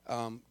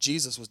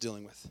Jesus was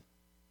dealing with.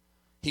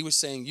 He was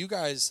saying, you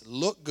guys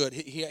look good.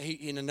 He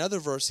in another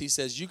verse, he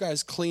says, you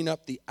guys clean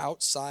up the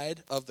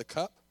outside of the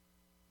cup,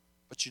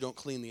 but you don't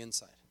clean the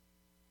inside.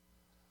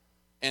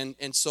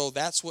 And so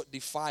that's what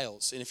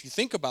defiles. And if you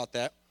think about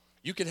that,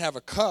 you could have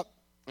a cup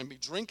and be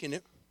drinking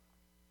it.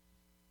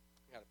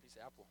 I got a piece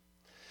of apple.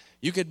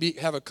 You could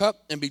have a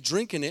cup and be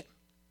drinking it,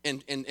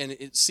 and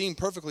it seemed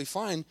perfectly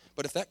fine,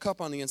 but if that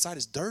cup on the inside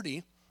is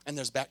dirty and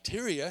there's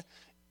bacteria,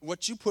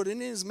 what you put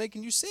in it is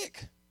making you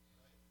sick.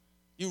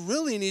 You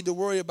really need to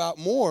worry about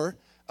more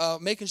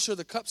making sure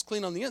the cup's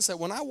clean on the inside.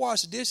 When I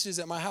wash dishes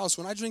at my house,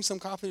 when I drink some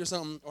coffee or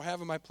something or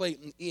have in my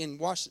plate and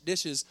wash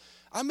dishes,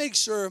 I make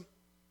sure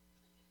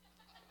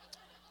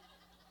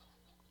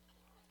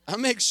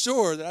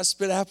that I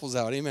spit apples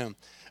out. Amen.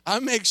 I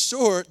make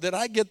sure that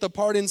I get the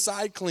part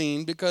inside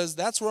clean because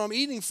that's where I'm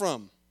eating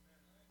from.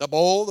 The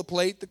bowl, the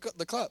plate,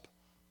 the cup.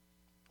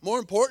 More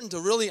important to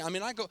really,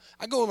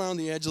 I go around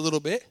the edge a little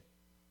bit.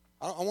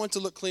 I want it to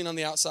look clean on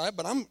the outside,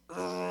 but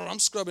I'm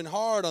scrubbing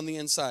hard on the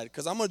inside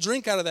because I'm going to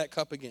drink out of that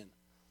cup again.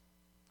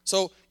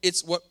 So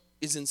it's what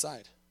is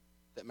inside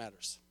that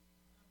matters.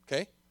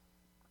 Okay?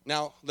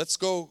 Now, let's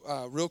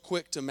go real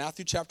quick to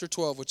Matthew chapter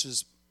 12, which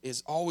is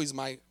always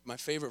my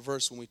favorite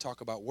verse when we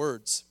talk about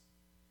words.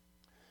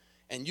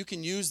 And you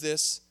can use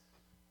this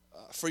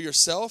for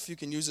yourself. You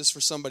can use this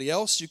for somebody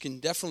else. You can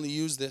definitely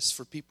use this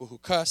for people who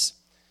cuss.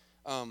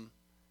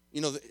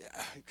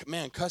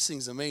 Man, cussing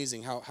is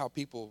amazing how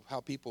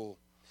people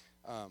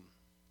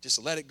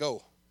just let it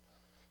go.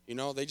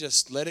 They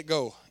just let it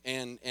go.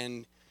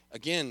 And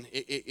again,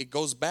 it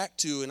goes back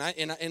to,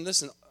 and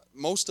listen,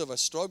 most of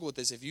us struggle with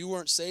this. If you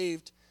weren't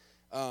saved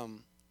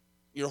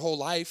your whole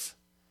life,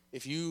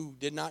 if you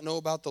did not know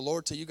about the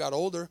Lord till you got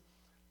older,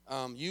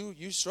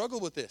 you struggle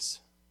with this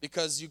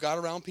because you got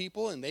around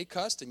people and they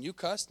cussed and you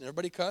cussed and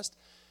everybody cussed,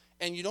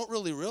 and you don't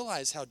really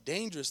realize how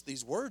dangerous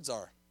these words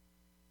are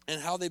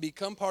and how they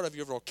become part of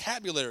your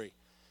vocabulary,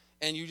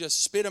 and you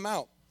just spit them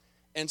out.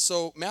 And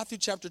so Matthew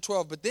chapter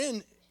 12, but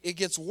then it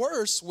gets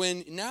worse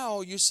when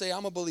now you say,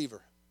 I'm a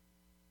believer.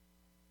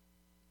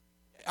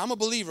 I'm a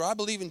believer. I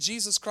believe in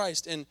Jesus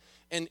Christ. And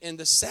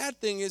the sad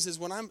thing is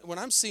when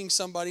I'm seeing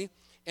somebody,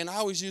 and I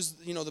always use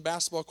the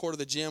basketball court of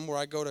the gym where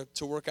I go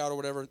to work out or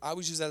whatever. I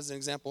always use that as an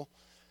example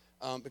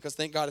because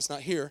thank God it's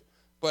not here.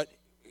 But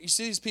you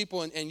see these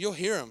people and you'll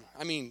hear them.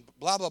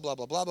 Blah blah blah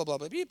blah blah blah blah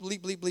blah bleep bleep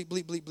bleep bleep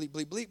bleep bleep bleep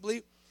bleep bleep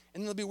bleep,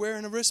 and they'll be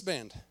wearing a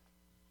wristband.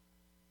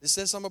 It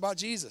says something about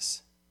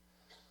Jesus.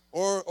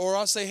 Or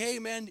I'll say, hey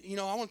man,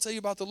 I want to tell you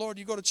about the Lord.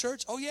 You go to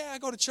church? Oh yeah, I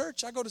go to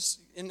church.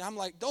 And I'm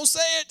like, don't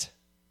say it.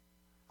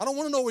 I don't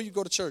want to know where you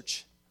go to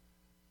church.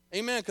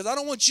 Amen. Because I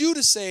don't want you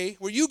to say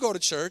where you go to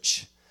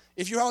church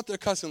if you're out there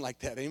cussing like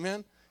that.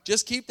 Amen.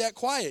 Just keep that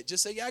quiet.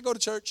 Just say, yeah, I go to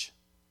church.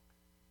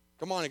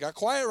 Come on, it got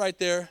quiet right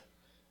there.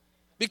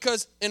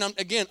 Because, and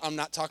I'm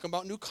not talking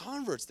about new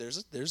converts.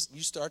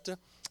 You start to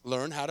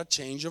learn how to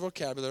change your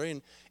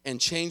vocabulary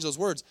and change those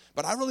words.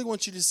 But I really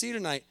want you to see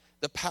tonight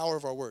the power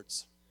of our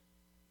words.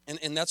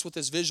 And that's what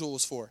this visual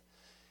was for.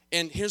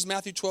 And here's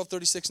Matthew 12,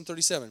 36 and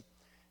 37.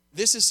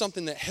 This is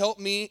something that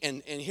helped me,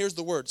 and here's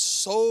the word,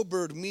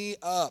 sobered me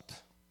up.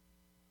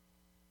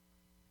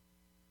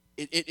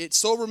 It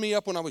sobered me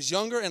up when I was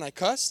younger and I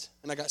cussed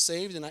and I got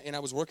saved and I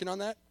was working on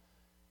that.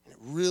 And it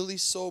really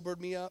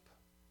sobered me up.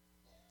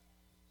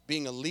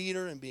 Being a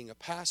leader and being a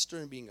pastor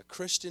and being a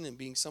Christian and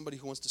being somebody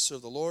who wants to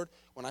serve the Lord,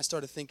 when I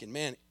started thinking,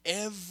 man,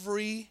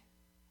 every,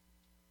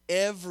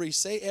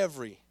 say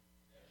every.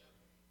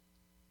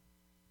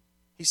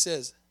 He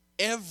says,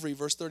 every,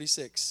 verse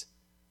 36,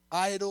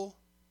 idle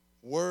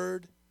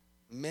word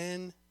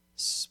men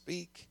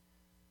speak,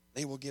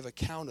 they will give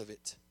account of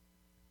it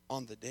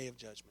on the day of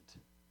judgment.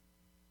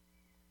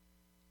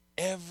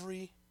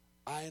 Every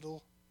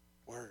idle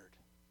word.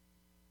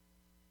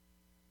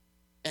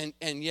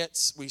 And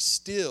yet we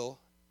still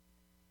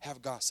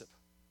have gossip.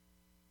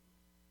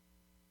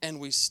 And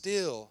we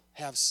still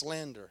have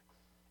slander.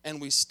 And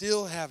we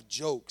still have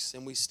jokes.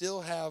 And we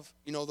still have,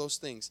 those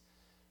things.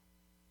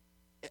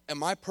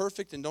 Am I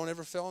perfect and don't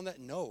ever fail in that?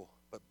 No.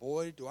 But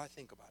boy, do I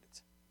think about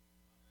it.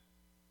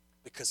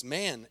 Because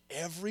man,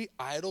 every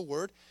idle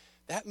word,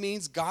 that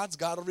means God's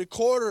got a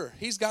recorder.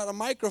 He's got a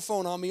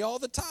microphone on me all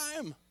the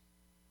time.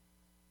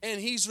 And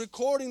he's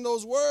recording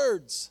those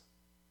words.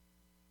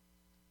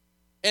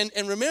 And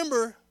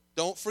remember,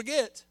 don't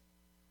forget,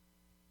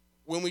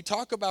 when we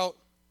talk about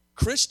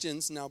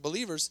Christians, now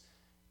believers,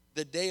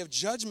 the day of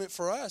judgment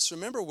for us,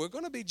 remember, we're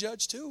going to be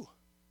judged too.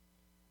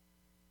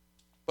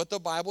 But the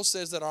Bible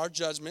says that our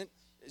judgment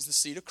is the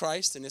seat of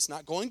Christ, and it's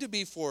not going to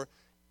be for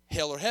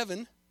hell or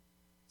heaven.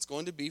 It's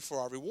going to be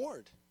for our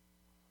reward.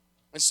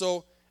 And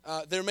so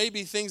there may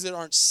be things that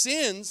aren't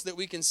sins that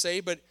we can say,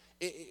 but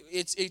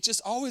it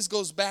just always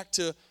goes back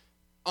to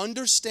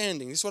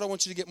understanding. This is what I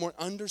want you to get more,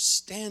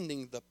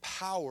 understanding the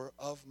power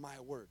of my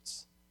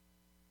words.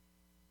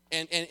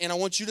 And I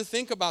want you to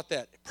think about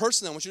that.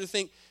 Personally, I want you to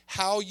think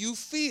how you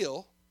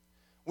feel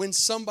when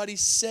somebody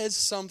says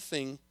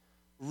something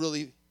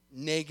really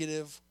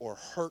negative or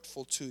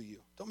hurtful to you.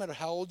 Don't matter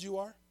how old you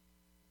are.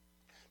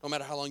 Don't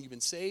matter how long you've been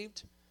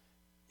saved.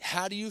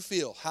 How do you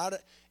feel?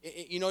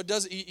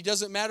 It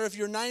doesn't matter if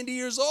you're 90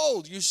 years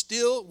old.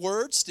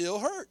 Words still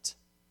hurt.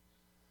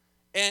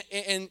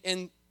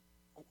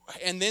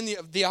 And then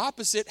the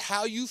opposite,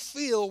 how you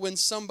feel when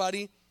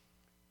somebody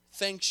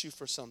thanks you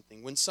for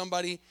something, when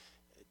somebody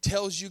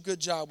tells you good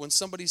job, when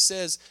somebody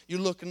says you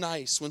look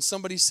nice, when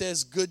somebody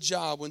says good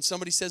job, when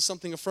somebody says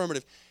something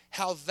affirmative,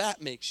 how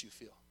that makes you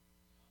feel.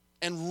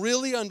 And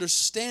really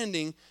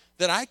understanding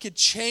that I could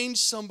change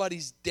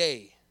somebody's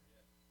day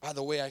by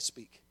the way I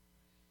speak.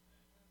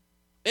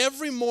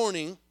 Every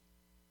morning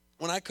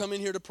when I come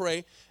in here to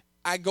pray,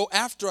 I go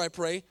after I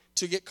pray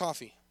to get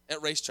coffee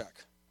at Racetrack.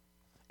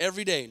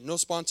 Every day, no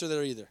sponsor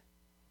there either.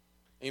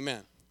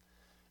 Amen.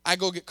 I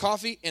go get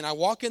coffee and I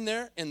walk in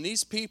there, and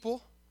these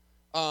people,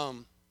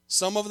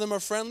 some of them are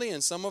friendly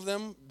and some of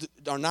them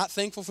are not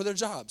thankful for their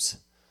jobs.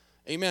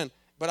 Amen.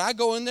 But I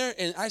go in there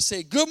and I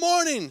say, good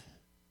morning.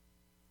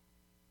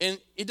 And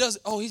it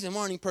doesn't, oh, he's a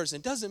morning person.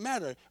 It doesn't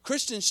matter.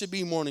 Christians should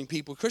be morning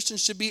people.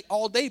 Christians should be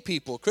all day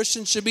people.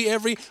 Christians should be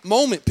every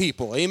moment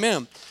people.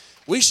 Amen.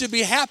 We should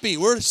be happy.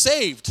 We're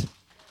saved.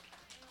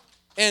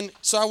 And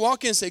so I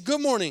walk in and say,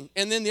 good morning.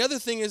 And then the other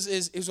thing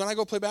is when I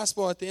go play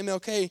basketball at the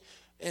MLK,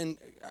 and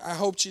I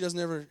hope she doesn't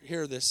ever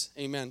hear this.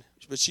 Amen.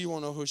 But she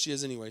won't know who she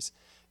is anyways.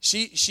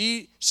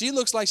 She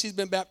looks like she's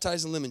been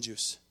baptized in lemon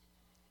juice.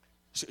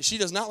 She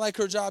does not like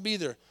her job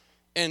either.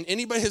 And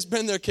anybody that's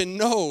been there can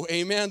know,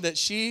 amen, that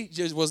she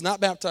just was not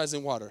baptized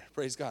in water.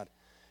 Praise God.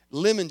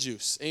 Lemon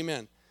juice.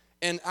 Amen.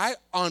 And I,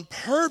 on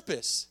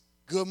purpose,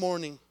 good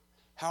morning.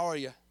 How are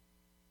you?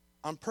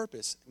 On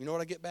purpose. You know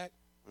what I get back?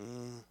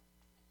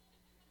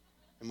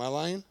 Am I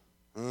lying?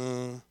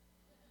 Don't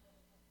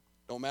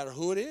matter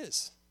who it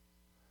is.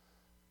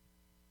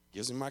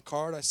 Gives me my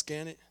card. I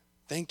scan it.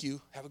 Thank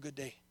you. Have a good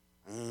day.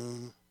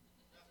 But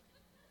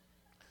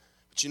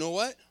you know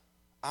what?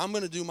 I'm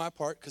going to do my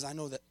part because I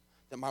know that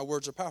my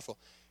words are powerful.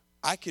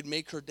 I could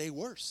make her day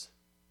worse.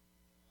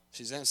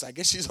 I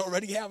guess she's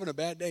already having a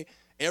bad day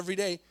every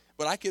day,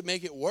 but I could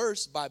make it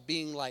worse by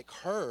being like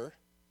her.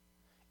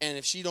 And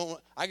if she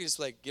don't, I could just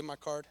like give my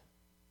card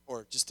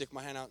or just stick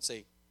my hand out and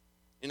say,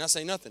 and not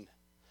say nothing.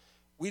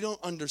 We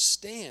don't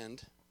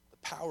understand the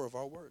power of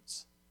our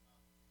words.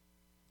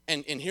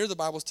 And here the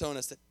Bible's telling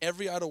us that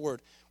every idle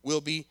word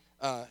will be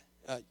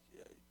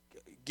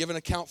give an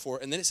account for.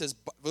 And then it says,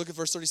 look at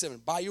verse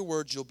 37, by your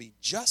words you'll be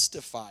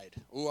justified.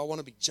 Oh, I want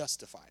to be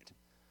justified.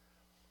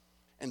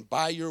 And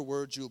by your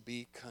words you'll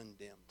be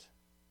condemned.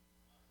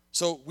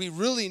 So we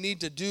really need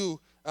to do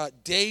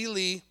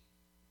daily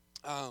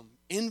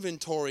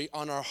inventory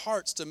on our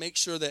hearts to make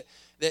sure that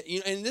you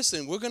know, and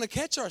listen, we're going to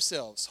catch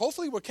ourselves.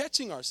 Hopefully we're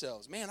catching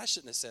ourselves. Man, I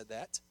shouldn't have said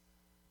that.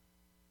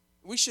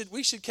 We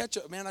should catch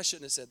up. Man, I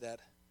shouldn't have said that.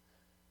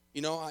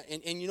 You know,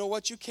 and you know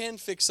what? You can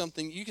fix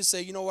something. You can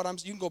say, you know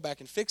what? You can go back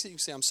and fix it. You can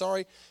say, I'm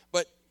sorry.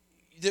 But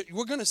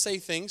we're going to say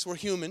things. We're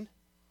human.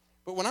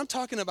 But what I'm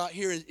talking about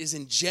here is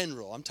in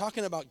general. I'm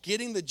talking about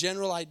getting the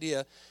general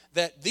idea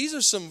that these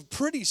are some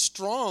pretty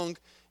strong,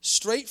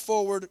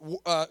 straightforward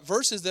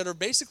verses that are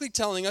basically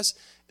telling us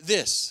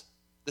this,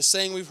 the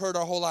saying we've heard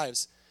our whole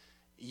lives.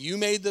 You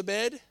made the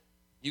bed,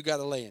 you got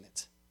to lay in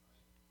it.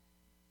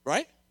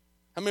 Right?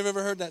 How many have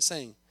ever heard that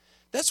saying?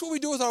 That's what we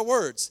do with our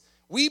words.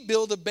 We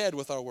build a bed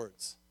with our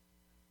words.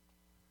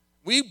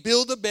 We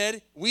build a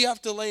bed. We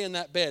have to lay in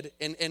that bed.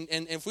 And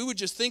if we would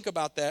just think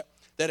about that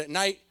at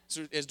night,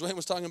 as Dwayne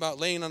was talking about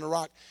laying on a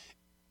rock,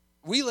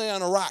 we lay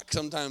on a rock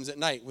sometimes at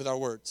night with our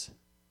words.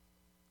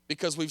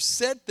 Because we've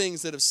said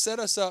things that have set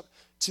us up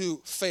to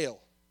fail.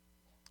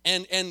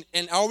 And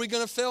are we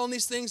going to fail in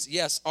these things?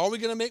 Yes. Are we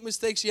going to make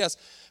mistakes? Yes.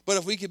 But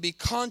if we could be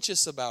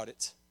conscious about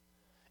it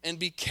and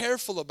be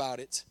careful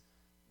about it,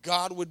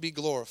 God would be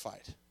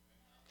glorified.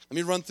 Let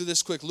me run through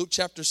this quick. Luke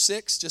chapter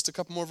 6, just a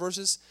couple more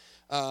verses.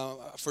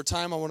 For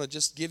time, I want to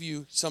just give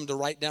you some to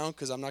write down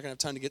because I'm not going to have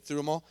time to get through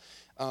them all.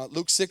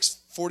 Luke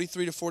 6,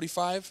 43 to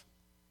 45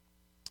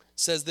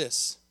 says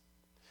this.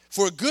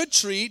 For a good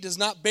tree does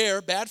not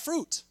bear bad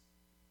fruit,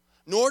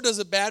 nor does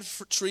a bad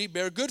tree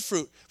bear good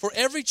fruit. For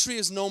every tree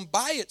is known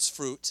by its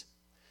fruit.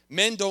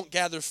 Men don't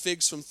gather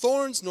figs from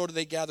thorns, nor do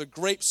they gather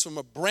grapes from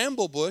a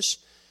bramble bush.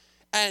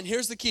 And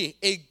here's the key.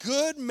 A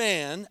good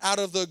man out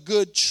of the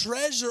good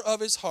treasure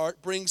of his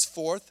heart brings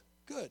forth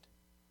good.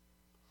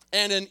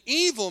 And an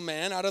evil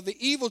man out of the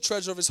evil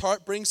treasure of his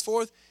heart brings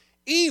forth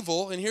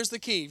evil. And here's the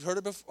key. You've heard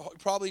it before,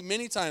 probably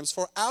many times.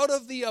 For out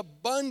of the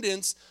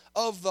abundance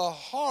of the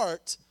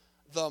heart,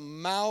 the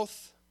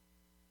mouth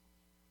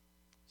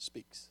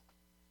speaks.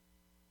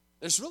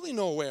 There's really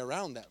no way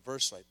around that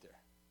verse right there.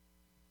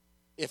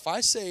 If I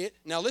say it,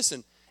 now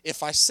listen,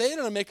 if I say it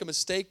and I make a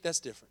mistake,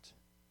 that's different.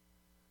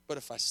 But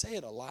if I say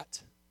it a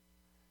lot,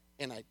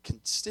 and I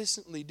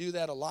consistently do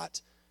that a lot,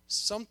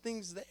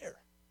 something's there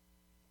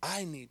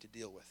I need to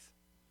deal with.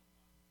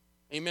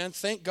 Amen.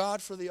 Thank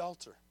God for the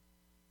altar.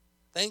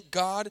 Thank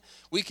God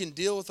we can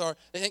deal with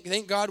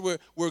thank God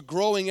we're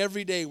growing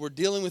every day. We're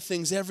dealing with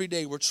things every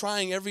day. We're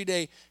trying every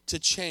day to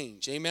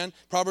change. Amen.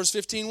 Proverbs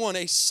 15:1,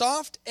 a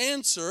soft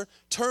answer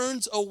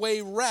turns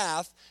away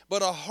wrath,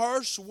 but a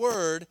harsh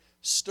word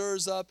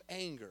stirs up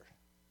anger.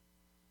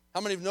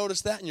 How many have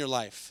noticed that in your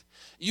life?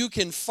 You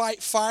can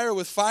fight fire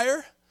with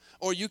fire,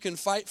 or you can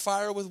fight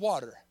fire with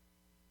water.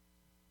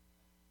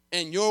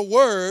 And your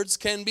words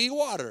can be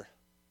water.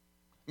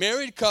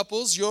 Married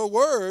couples, your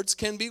words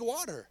can be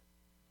water.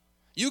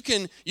 You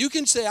can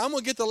say, I'm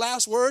going to get the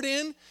last word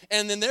in,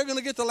 and then they're going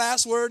to get the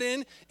last word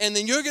in, and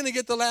then you're going to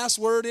get the last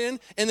word in,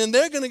 and then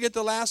they're going to get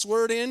the last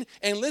word in.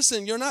 And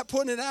listen, you're not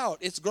putting it out.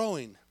 It's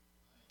growing.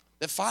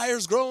 The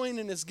fire's growing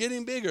and it's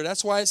getting bigger.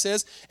 That's why it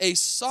says a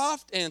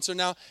soft answer.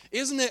 Now,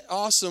 isn't it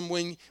awesome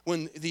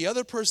when the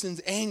other person's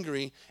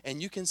angry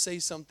and you can say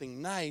something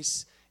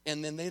nice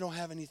and then they don't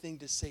have anything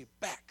to say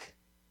back?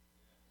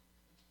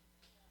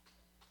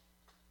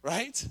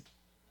 Right?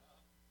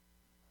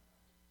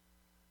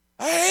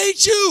 I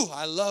hate you.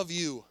 I love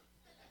you.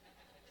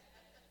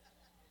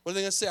 What are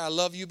they going to say? I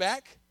love you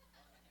back?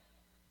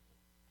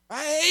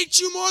 I hate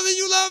you more than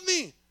you love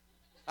me.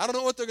 I don't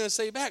know what they're going to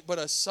say back, but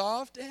a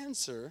soft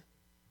answer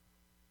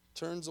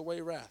turns away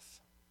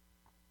wrath.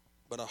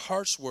 But a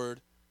harsh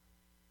word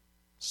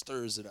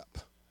stirs it up.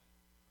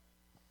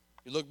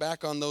 You look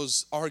back on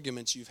those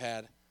arguments you've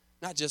had,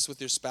 not just with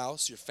your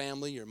spouse, your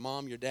family, your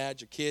mom, your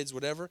dad, your kids,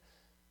 whatever.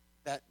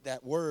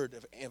 That word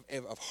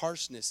of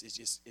harshness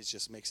is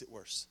just makes it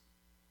worse.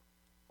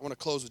 I want to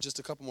close with just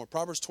a couple more.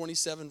 Proverbs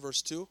 27,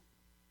 verse 2.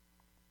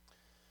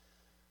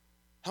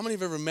 How many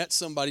have ever met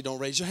somebody, don't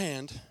raise your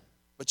hand,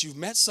 but you've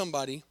met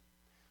somebody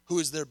who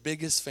is their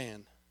biggest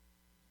fan?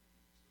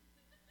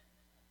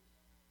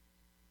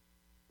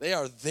 They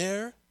are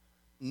their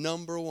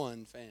number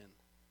one fan.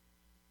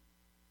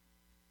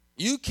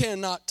 You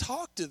cannot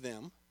talk to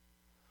them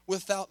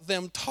without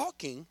them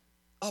talking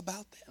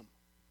about them.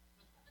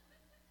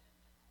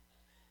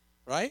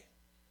 Right?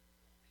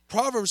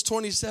 Proverbs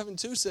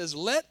 27:2 says,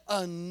 let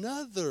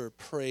another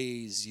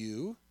praise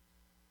you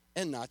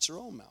and not your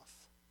own mouth.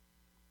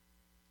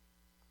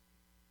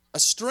 A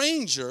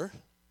stranger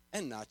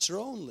and not your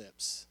own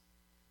lips.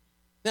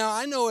 Now,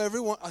 I know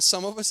everyone,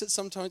 some of us at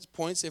some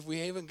points, if we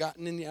haven't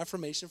gotten any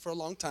affirmation for a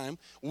long time,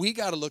 we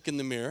got to look in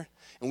the mirror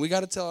and we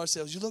got to tell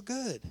ourselves, you look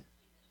good.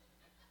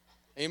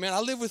 Amen. I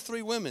live with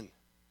 3 women.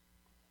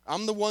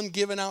 I'm the one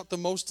giving out the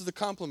most of the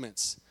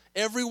compliments.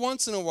 Every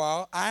once in a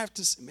while, I have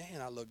to say,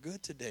 man, I look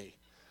good today.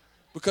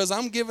 Because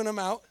I'm giving them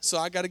out, so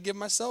I got to give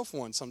myself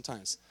one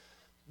sometimes.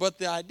 But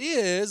the idea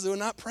is we're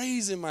not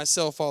praising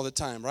myself all the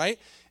time, right?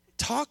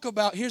 Talk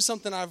about, here's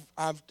something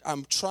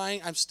I'm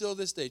still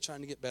this day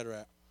trying to get better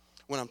at.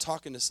 When I'm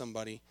talking to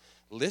somebody,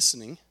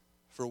 listening,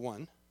 for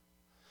one.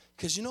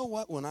 Because you know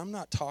what? When I'm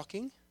not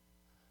talking,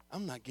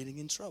 I'm not getting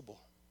in trouble.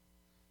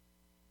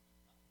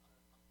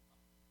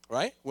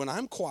 Right? When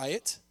I'm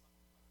quiet,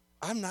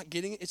 I'm not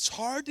getting, it's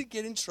hard to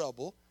get in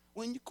trouble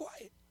when you're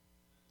quiet.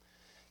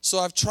 So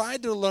I've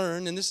tried to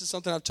learn, and this is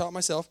something I've taught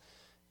myself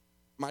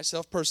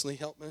personally,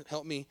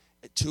 help me,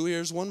 2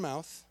 ears, 1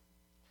 mouth.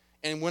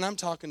 And when I'm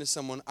talking to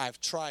someone,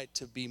 I've tried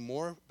to be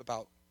more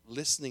about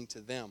listening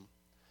to them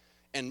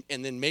and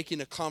then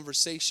making a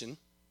conversation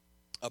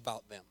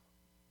about them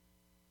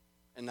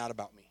and not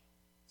about me.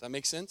 Does that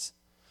make sense?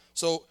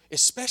 So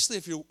especially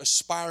if you're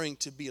aspiring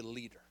to be a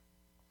leader,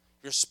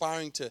 if you're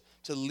aspiring to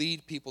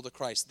lead people to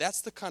Christ,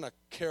 that's the kind of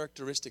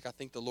characteristic I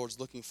think the Lord's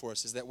looking for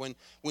us, is that when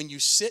you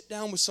sit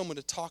down with someone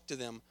to talk to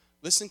them,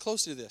 listen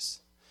closely to this.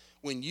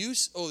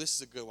 This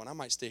is a good one. I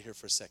might stay here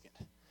for a second.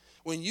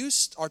 When you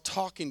are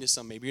talking to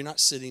somebody, maybe you're not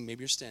sitting,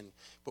 maybe you're standing,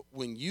 but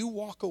when you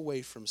walk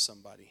away from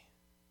somebody,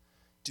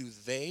 do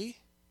they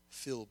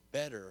feel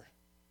better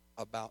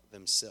about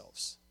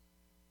themselves?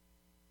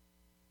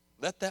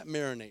 Let that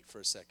marinate for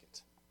a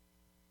second.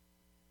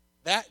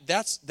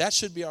 That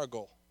should be our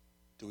goal.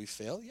 Do we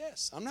fail?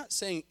 Yes. I'm not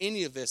saying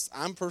any of this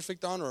I'm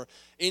perfect on or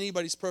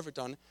anybody's perfect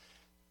on.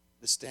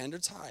 The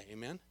standard's high,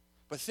 amen?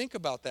 But think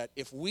about that.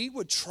 If we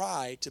would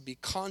try to be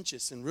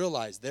conscious and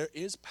realize there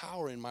is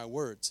power in my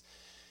words,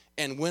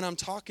 and when I'm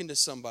talking to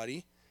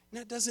somebody,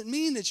 that doesn't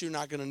mean that you're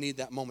not going to need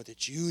that moment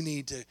that you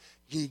need to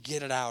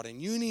get it out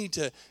and you need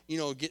to,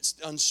 get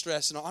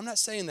unstressed. And all. I'm not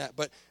saying that,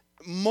 but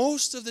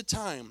most of the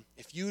time,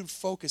 if you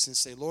focus and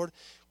say, Lord,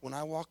 when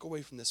I walk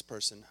away from this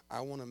person,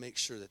 I want to make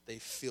sure that they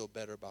feel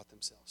better about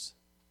themselves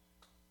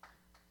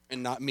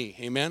and not me.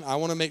 Amen? I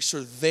want to make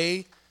sure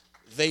they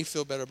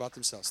feel better about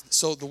themselves.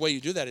 So the way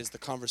you do that is the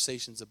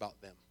conversation's about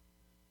them.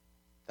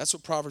 That's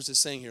what Proverbs is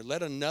saying here.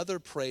 Let another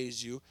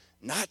praise you,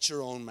 not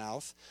your own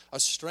mouth. A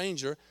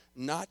stranger,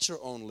 not your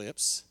own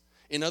lips.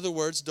 In other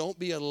words, don't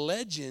be a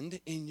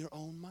legend in your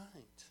own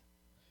mind.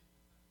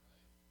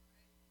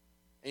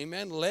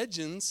 Amen.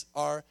 Legends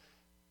are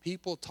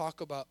people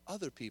talk about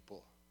other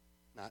people,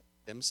 not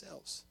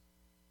themselves.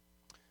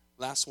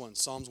 Last one,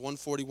 Psalms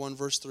 141,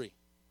 verse 3.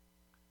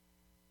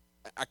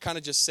 I kind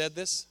of just said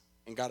this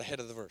and got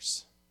ahead of the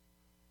verse.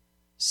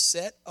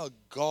 Set a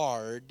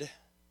guard,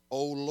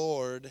 O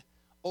Lord,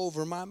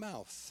 over my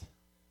mouth.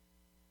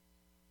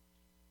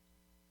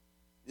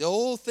 The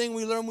old thing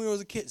we learned when we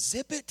were a kid,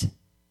 zip it.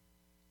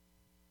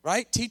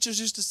 Right?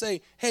 Teachers used to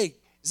say, hey,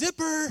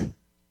 zipper.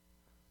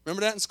 Remember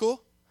that in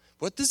school?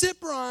 Put the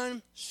zipper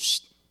on.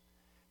 Shh.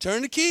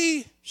 Turn the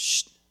key.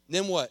 Shh.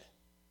 Then what?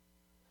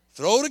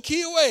 Throw the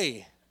key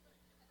away.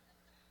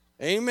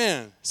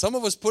 Amen. Some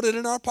of us put it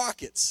in our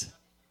pockets.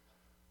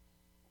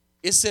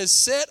 It says,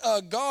 set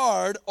a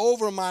guard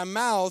over my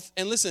mouth.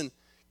 And listen,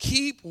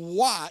 keep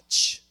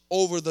watch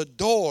over the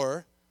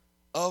door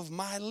of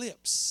my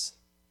lips.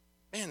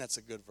 Man, that's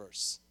a good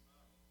verse.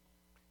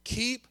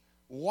 Keep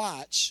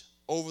watch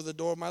over the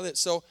door of my lips.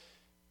 So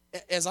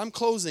as I'm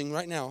closing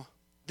right now,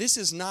 this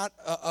is not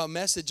a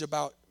message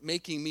about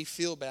making me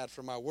feel bad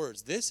for my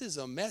words. This is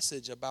a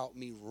message about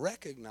me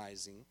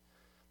recognizing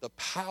the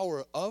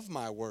power of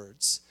my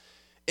words.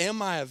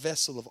 Am I a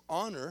vessel of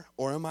honor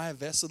or am I a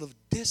vessel of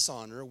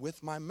dishonor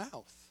with my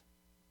mouth?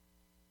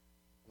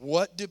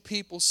 What do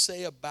people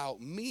say about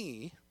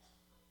me,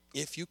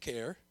 if you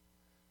care,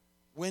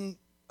 when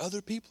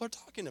other people are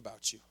talking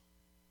about you?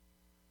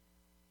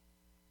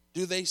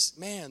 Do they,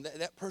 man,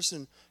 that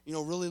person,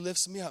 really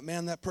lifts me up.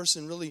 Man, that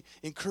person really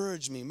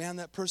encouraged me. Man,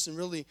 that person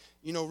really,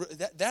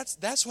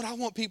 that's what I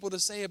want people to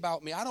say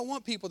about me. I don't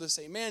want people to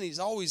say, man, he's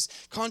always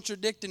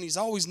contradicting. He's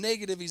always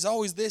negative. He's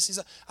always this.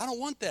 I don't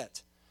want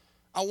that.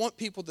 I want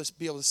people to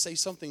be able to say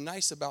something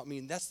nice about me.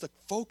 And that's the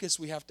focus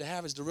we have to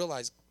have, is to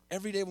realize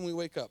every day when we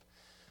wake up,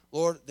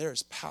 Lord, there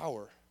is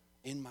power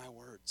in my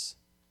words.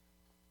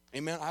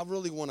 Amen. I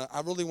really want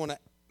to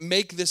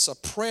make this a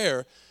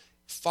prayer.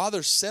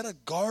 Father, set a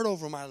guard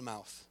over my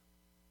mouth.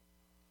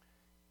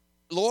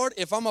 Lord,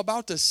 if I'm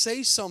about to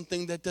say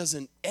something that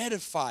doesn't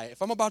edify, if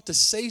I'm about to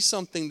say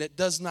something that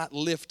does not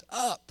lift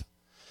up,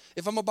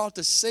 if I'm about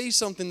to say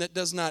something that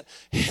does not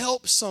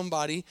help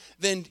somebody,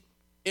 then,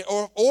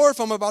 or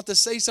if I'm about to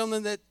say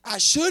something that I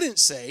shouldn't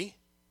say,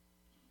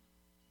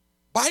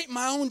 bite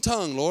my own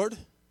tongue, Lord.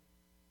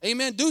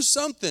 Amen. Do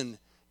something.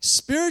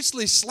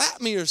 Spiritually slap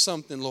me or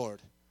something,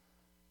 Lord.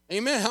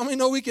 Amen. How many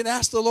know we can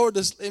ask the Lord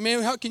to,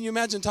 amen, how can you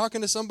imagine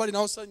talking to somebody and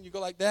all of a sudden you go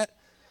like that?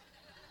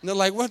 And they're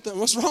like,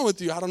 what's wrong with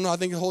you? I don't know. I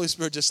think the Holy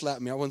Spirit just slapped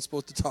me. I wasn't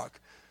supposed to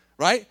talk.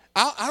 Right?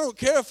 I don't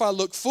care if I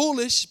look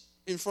foolish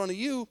in front of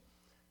you.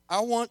 I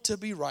want to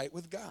be right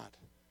with God.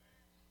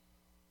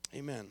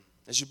 Amen.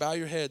 As you bow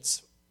your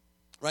heads,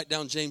 write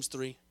down James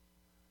 3.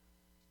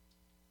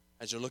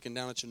 As you're looking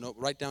down at your note,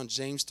 write down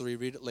James 3.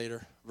 Read it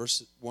later.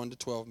 Verse 1 to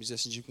 12.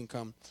 Musicians, you can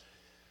come.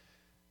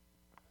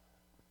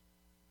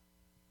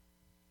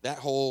 That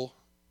whole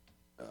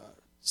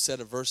set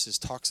of verses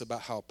talks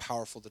about how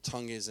powerful the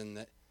tongue is, and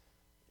that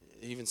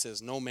it even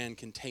says no man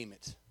can tame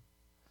it.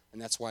 And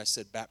that's why I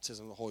said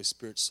baptism of the Holy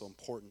Spirit is so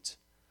important.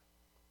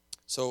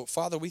 So,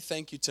 Father, we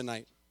thank you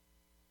tonight.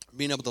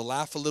 Being able to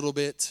laugh a little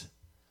bit,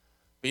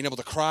 being able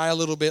to cry a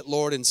little bit,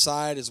 Lord,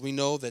 inside, as we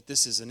know that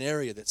this is an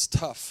area that's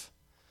tough.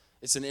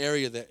 It's an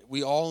area that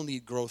we all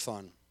need growth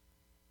on.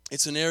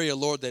 It's an area,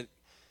 Lord, that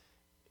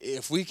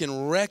if we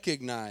can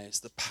recognize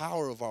the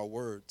power of our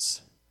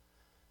words,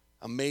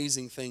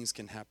 amazing things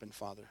can happen,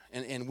 Father.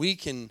 And we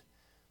can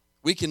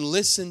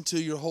listen to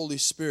your Holy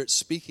Spirit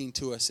speaking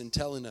to us and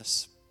telling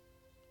us,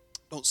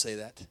 don't say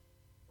that.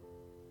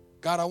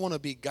 God, I want to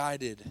be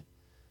guided.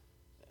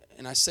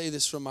 And I say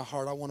this from my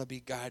heart. I want to be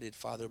guided,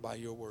 Father, by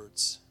your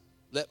words.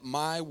 Let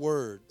my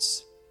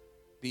words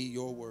be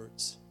your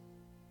words.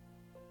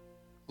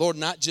 Lord,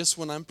 not just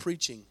when I'm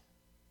preaching,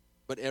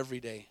 but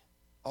every day,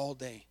 all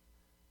day,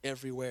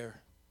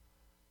 everywhere.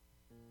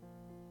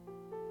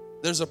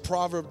 There's a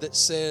proverb that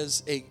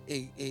says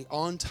a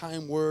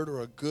on-time word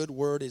or a good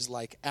word is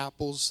like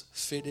apples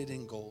fitted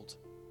in gold.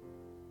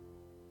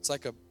 It's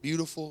like a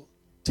beautiful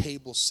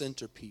table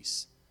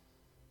centerpiece.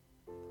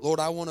 Lord,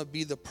 I want to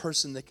be the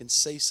person that can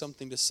say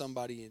something to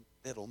somebody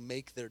that'll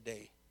make their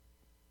day,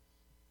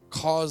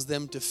 cause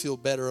them to feel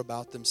better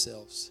about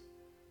themselves.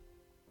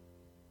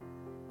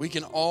 We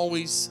can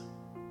always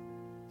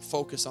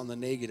focus on the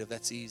negative.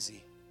 That's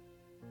easy.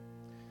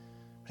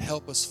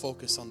 Help us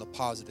focus on the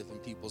positive in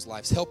people's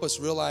lives. Help us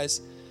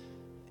realize,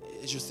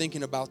 as you're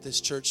thinking about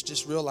this, church,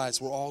 just realize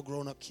we're all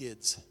grown-up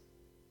kids.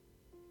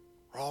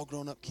 We're all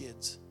grown-up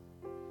kids.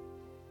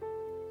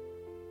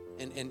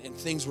 And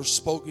things were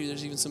spoken.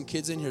 There's even some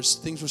kids in here.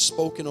 Things were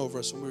spoken over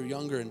us when we were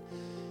younger. And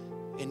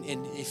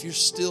if you're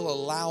still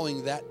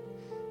allowing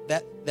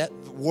that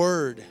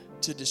word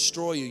to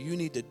destroy you, you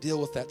need to deal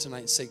with that tonight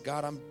and say,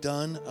 God, I'm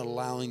done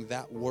allowing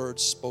that word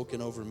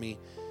spoken over me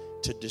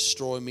to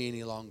destroy me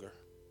any longer.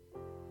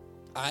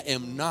 I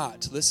am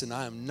not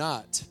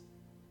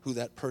who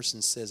that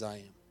person says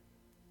I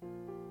am.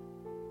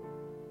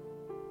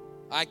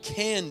 I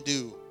can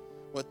do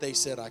what they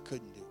said I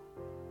couldn't do.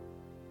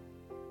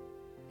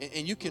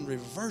 And you can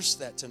reverse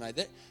that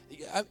tonight.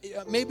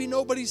 Maybe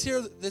nobody's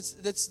here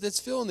that's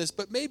feeling this,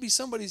 but maybe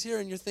somebody's here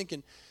and you're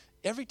thinking,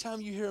 every time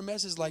you hear a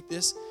message like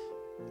this,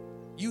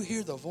 you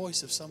hear the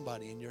voice of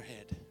somebody in your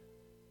head.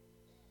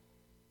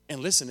 And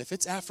listen, if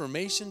it's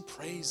affirmation,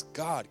 praise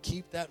God.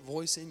 Keep that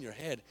voice in your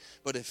head.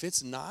 But if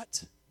it's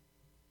not,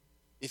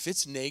 if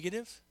it's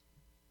negative,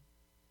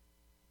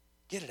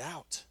 get it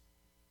out.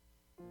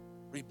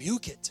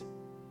 Rebuke it.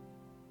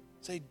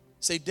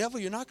 Say, devil,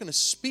 you're not going to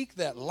speak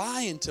that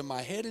lie into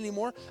my head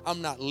anymore.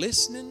 I'm not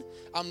listening.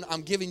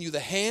 I'm giving you the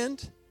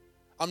hand.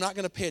 I'm not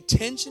going to pay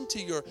attention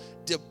to your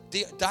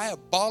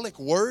diabolic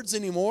words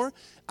anymore.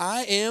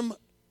 I am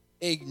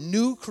a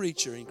new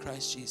creature in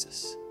Christ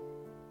Jesus.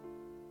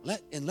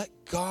 Let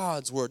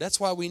God's word. That's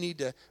why we need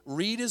to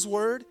read his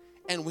word,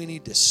 and we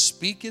need to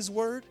speak his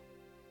word,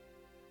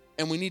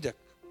 and we need to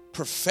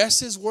profess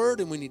his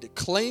word, and we need to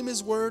claim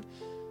his word.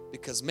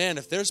 Because, man,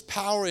 if there's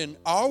power in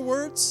our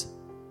words,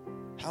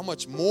 how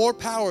much more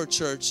power,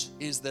 church,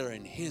 is there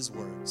in his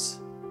words?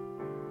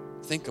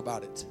 Think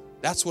about it.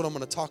 That's what I'm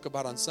going to talk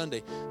about on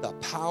Sunday. The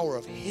power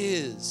of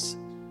his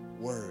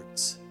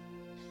words.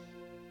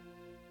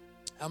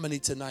 How many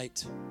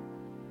tonight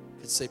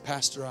could say,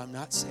 Pastor, I'm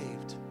not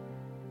saved.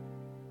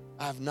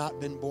 I've not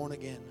been born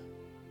again.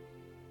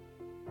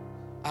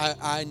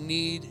 I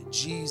need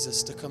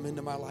Jesus to come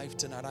into my life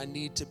tonight. I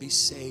need to be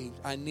saved.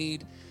 I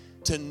need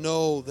to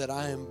know that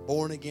I am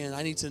born again.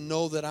 I need to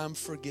know that I'm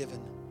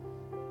forgiven.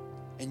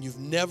 and you've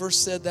never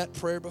said that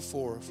prayer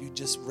before, if you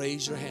just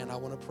raise your hand, I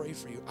want to pray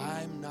for you.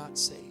 I'm not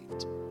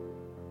saved.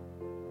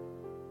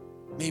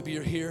 Maybe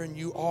you're here and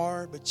you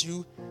are, but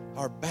you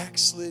are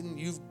backslidden.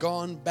 You've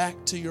gone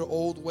back to your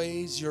old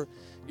ways. You're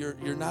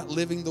not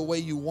living the way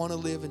you want to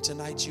live, and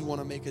tonight you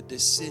want to make a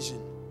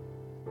decision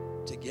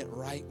to get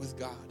right with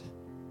God.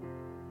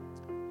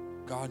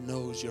 God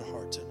knows your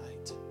heart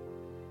tonight.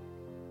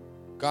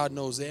 God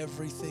knows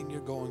everything you're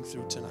going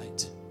through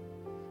tonight.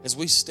 As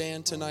we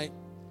stand tonight,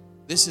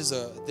 this is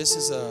a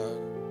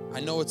I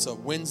know it's a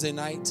Wednesday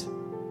night,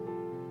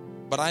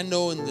 but I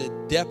know in the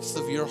depth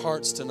of your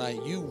hearts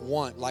tonight, you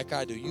want, like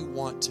I do, you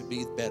want to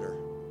be better.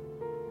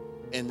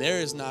 And there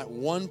is not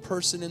one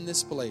person in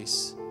this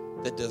place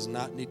that does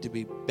not need to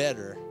be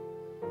better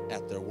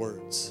at their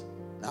words.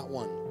 Not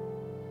one.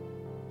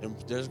 And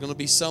there's going to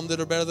be some that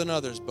are better than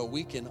others, but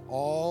we can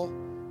all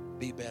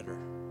be better.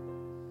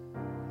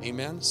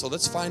 Amen. So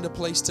let's find a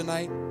place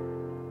tonight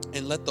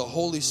and let the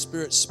Holy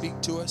Spirit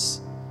speak to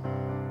us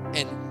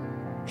and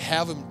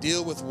have Him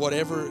deal with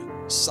whatever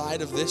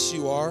side of this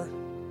you are.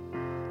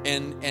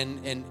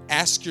 And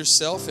ask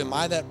yourself, am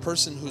I that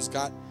person who's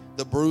got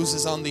the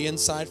bruises on the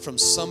inside from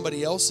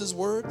somebody else's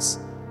words?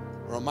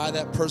 Or am I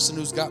that person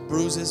who's got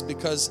bruises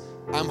because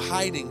I'm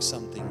hiding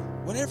something?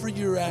 Whatever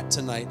you're at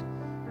tonight,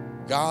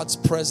 God's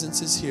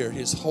presence is here.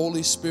 His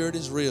Holy Spirit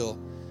is real.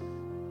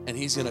 And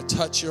He's going to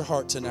touch your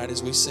heart tonight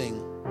as we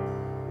sing.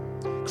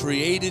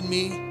 Create in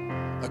me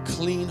a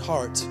clean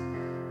heart,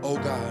 O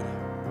God.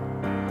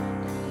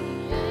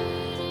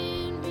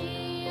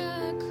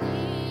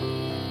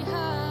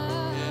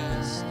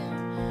 Yes.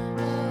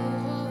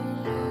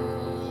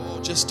 Oh,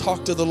 just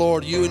talk to the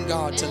Lord, you and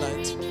God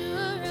tonight.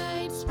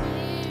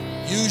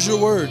 Use your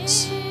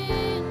words.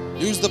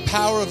 Use the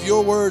power of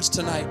your words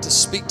tonight to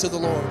speak to the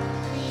Lord.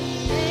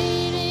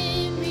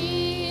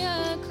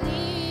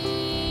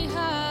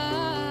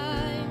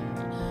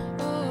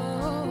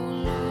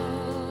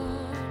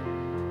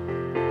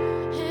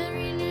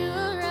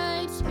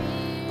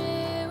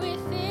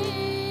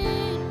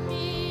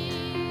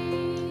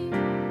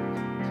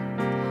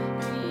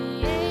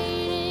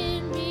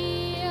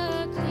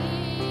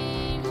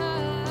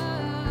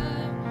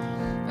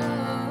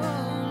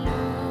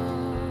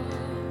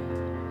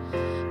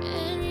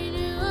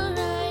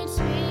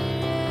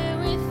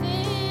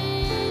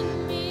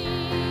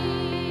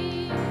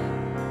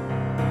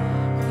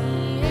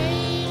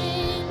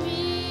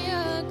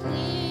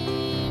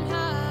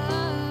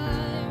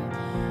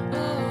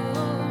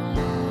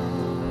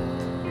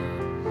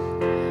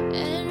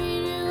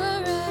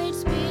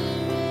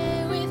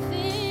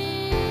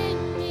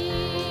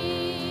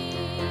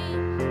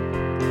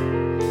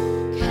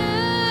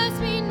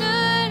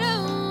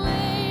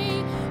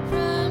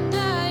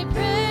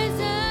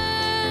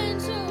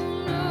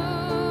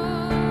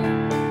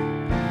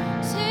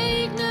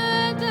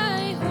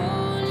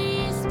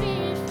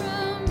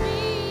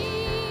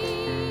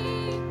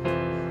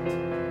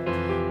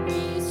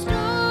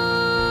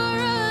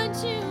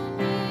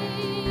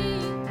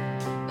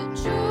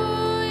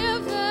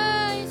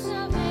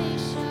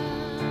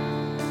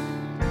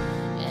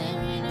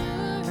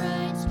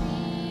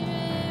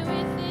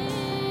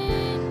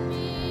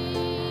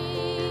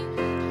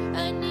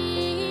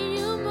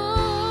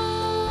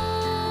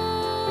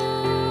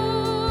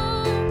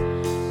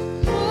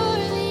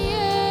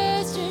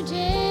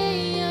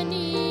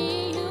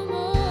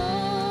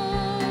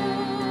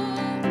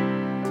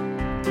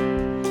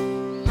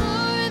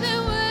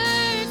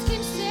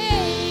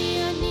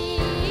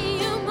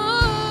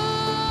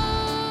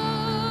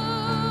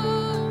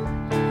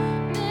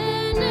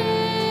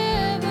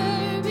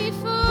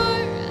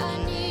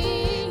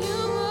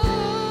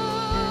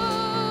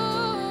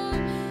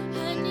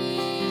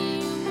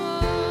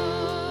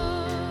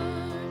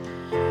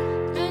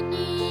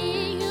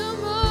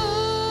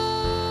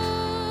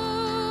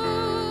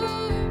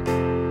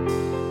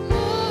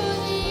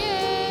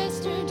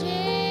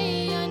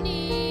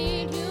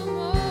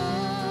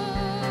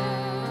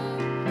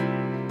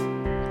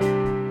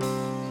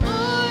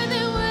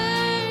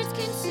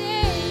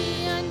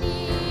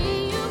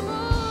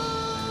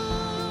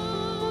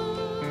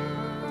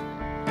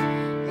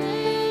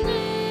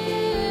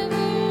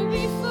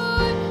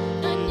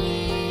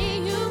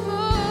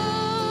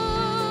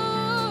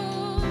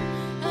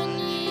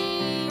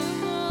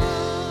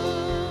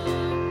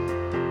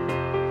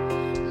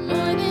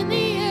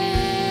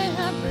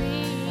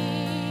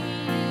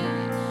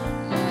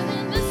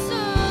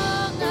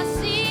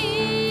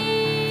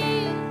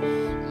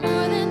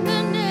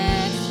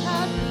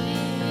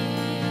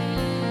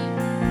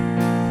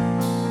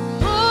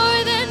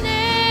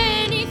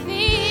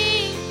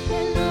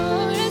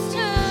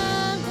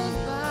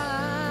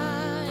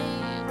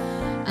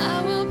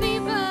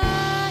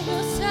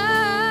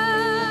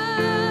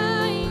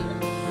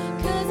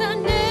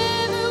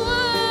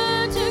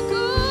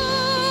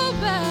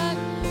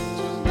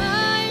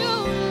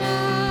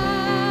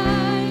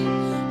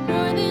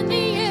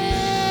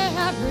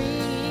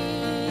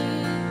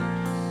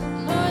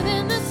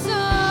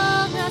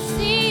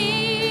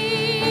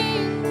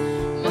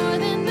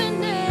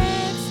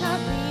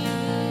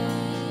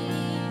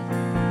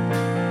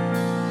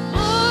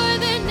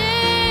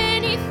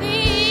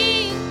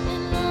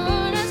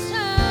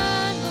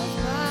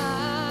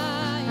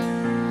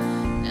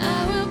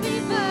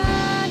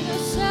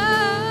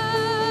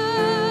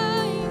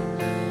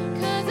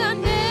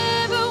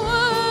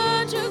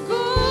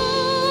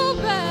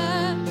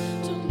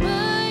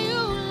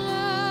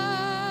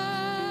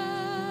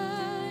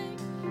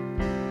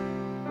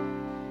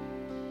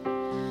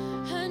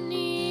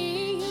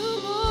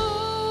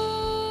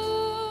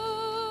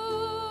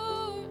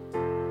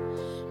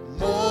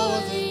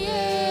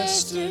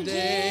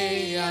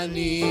 I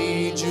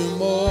need you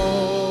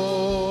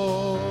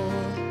more.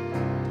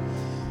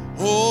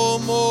 Oh,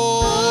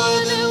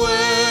 more than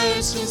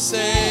words can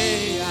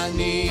say, I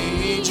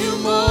need you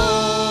more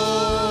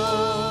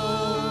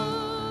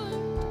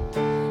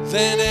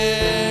than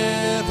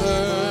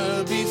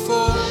ever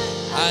before.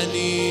 I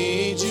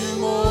need you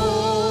more.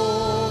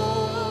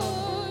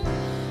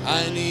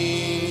 I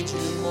need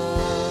you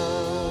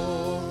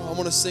more. I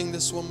want to sing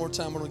this one more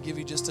time. I'm going to give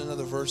you just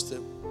another verse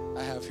that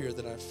I have here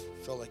that I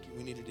felt like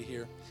we needed to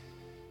hear.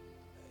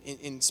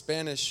 In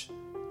Spanish,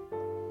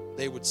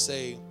 they would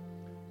say,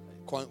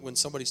 when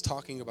somebody's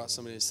talking about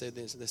somebody, they say,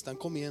 they están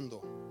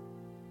comiendo.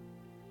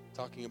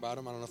 Talking about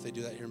them. I don't know if they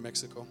do that here in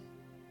Mexico.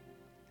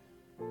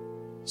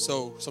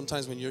 So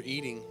sometimes when you're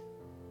eating,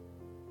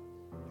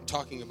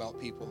 talking about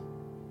people,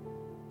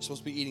 you're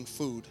supposed to be eating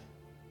food,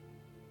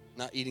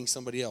 not eating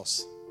somebody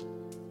else.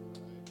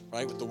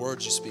 Right? With the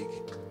words you speak.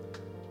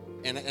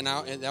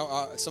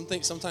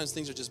 Sometimes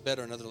things are just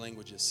better in other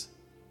languages.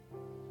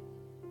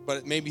 But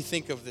it made me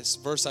think of this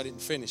verse I didn't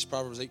finish,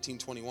 Proverbs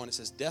 18:21. It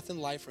says, death and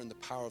life are in the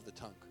power of the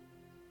tongue,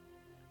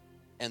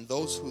 and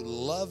those who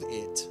love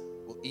it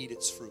will eat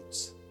its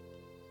fruits.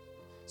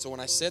 So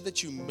when I said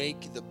that you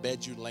make the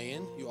bed you lay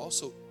in, you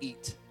also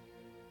eat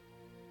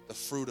the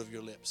fruit of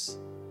your lips.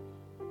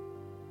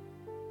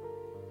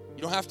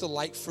 You don't have to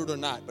like fruit or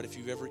not, but if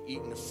you've ever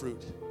eaten a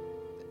fruit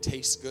that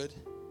tastes good,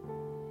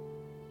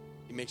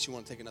 it makes you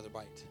want to take another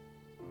bite.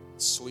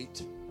 It's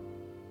sweet.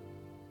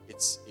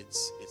 It's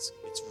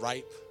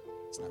ripe.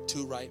 It's not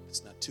too ripe.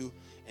 It's not too,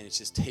 and it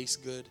just tastes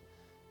good.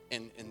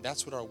 And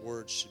that's what our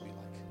words should be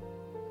like.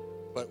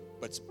 But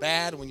it's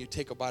bad when you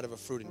take a bite of a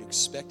fruit and you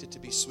expect it to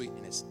be sweet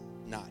and it's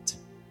not.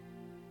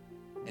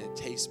 And it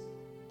tastes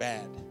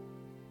bad.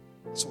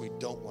 That's what we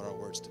don't want our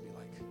words to be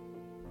like.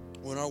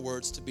 We want our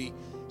words to be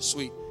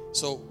sweet.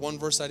 So one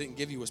verse I didn't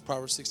give you was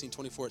Proverbs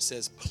 16:24. It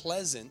says,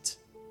 pleasant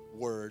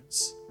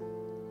words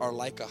are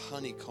like a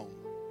honeycomb,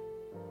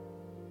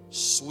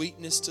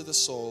 sweetness to the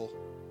soul,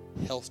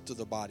 health to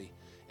the body.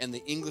 And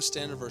the English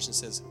Standard Version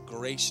says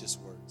gracious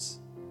words.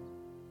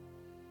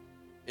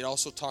 It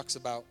also talks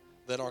about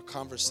let our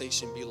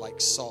conversation be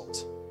like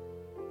salt.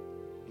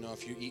 You know,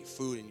 if you eat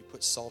food and you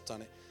put salt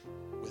on it,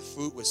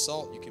 with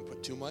salt you can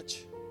put too much,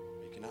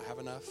 you cannot have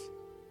enough.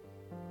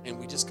 And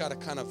we just got to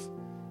kind of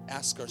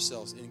ask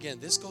ourselves. And again,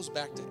 this goes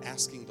back to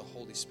asking the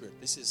Holy Spirit.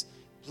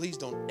 Please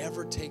don't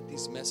ever take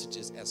these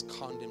messages as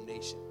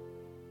condemnation.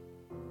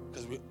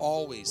 Because we're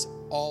always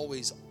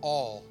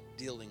all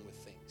dealing with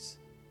things.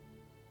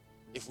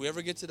 If we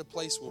ever get to the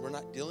place where we're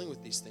not dealing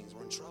with these things,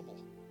 we're in trouble.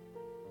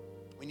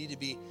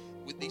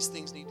 These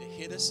things need to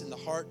hit us in the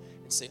heart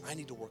and say, I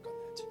need to work on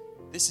that.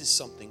 This is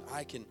something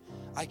I can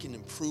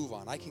improve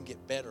on, I can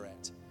get better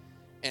at.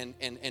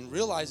 And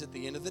realize at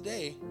the end of the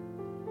day,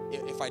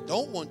 if I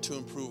don't want to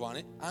improve on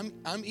it,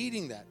 I'm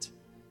eating that.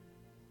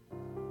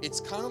 It's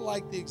kind of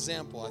like the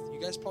example. You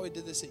guys probably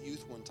did this at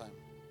youth one time.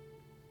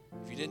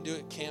 If you didn't do it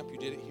at camp, you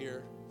did it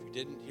here. If you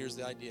didn't, here's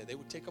the idea. They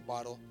would take a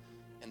bottle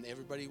and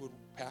everybody would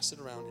pass it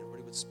around.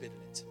 Everybody would spit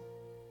in it.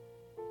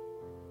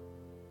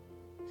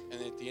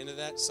 And at the end of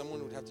that,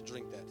 someone would have to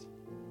drink that.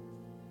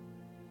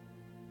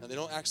 Now, they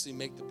don't actually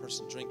make the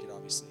person drink it,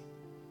 obviously.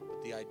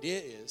 But the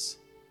idea is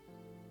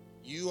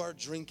you are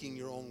drinking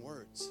your own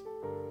words.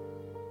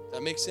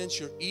 That makes sense.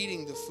 You're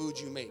eating the food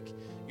you make.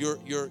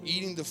 You're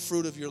eating the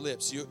fruit of your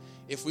lips.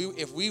 If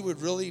we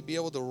would really be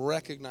able to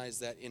recognize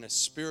that in a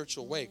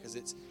spiritual way,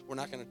 because we're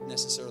not going to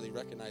necessarily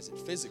recognize it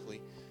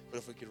physically, but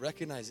if we could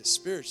recognize it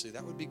spiritually,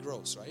 that would be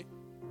gross, right?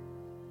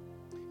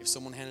 If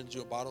someone handed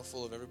you a bottle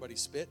full of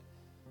everybody's spit.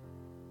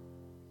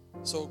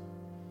 So,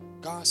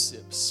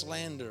 gossip,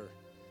 slander,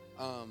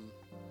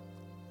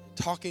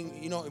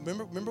 talking. You know,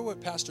 remember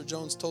what Pastor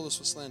Jones told us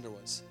what slander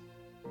was.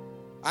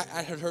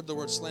 I had heard the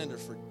word slander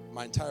for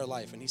my entire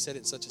life, and he said it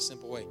in such a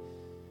simple way.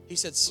 He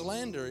said,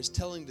 slander is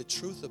telling the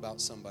truth about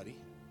somebody.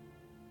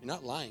 You're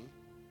not lying,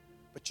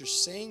 but you're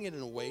saying it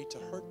in a way to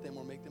hurt them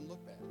or make them look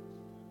bad.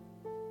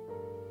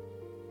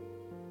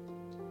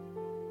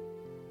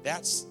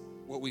 That's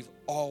what we've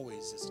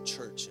always as a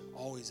church and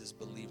always as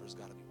believers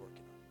got to be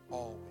working on.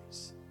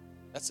 Always.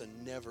 That's a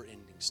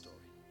never-ending story.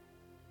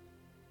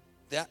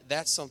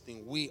 That's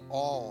something we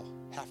all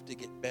have to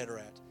get better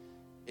at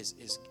is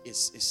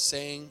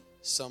saying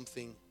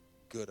something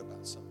good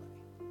about somebody.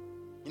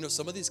 You know,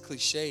 some of these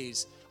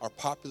cliches are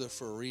popular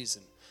for a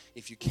reason.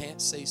 If you can't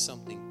say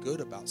something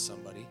good about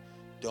somebody,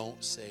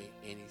 don't say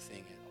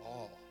anything at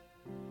all.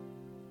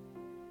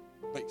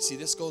 But see,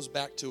 this goes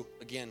back to,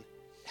 again,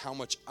 how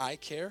much I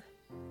care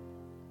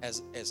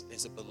as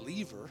a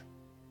believer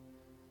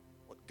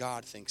what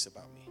God thinks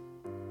about me.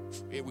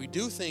 We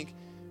do think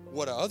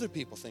what other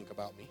people think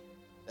about me.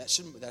 That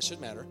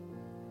should matter.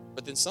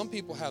 But then some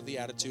people have the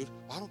attitude,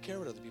 I don't care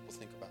what other people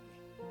think about me.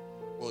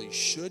 Well, you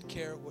should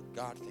care what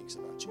God thinks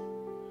about you.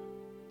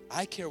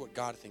 I care what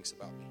God thinks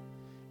about me.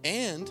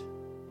 And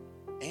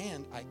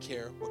I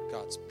care what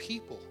God's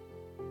people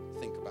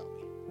think about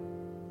me.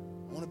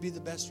 I want to be the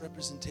best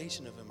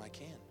representation of Him I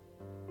can.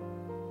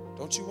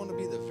 Don't you want to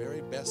be the very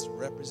best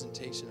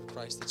representation of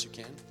Christ that you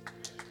can?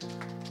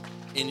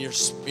 in your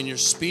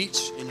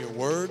speech, in your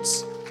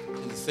words,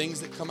 in the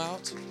things that come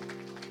out.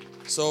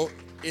 So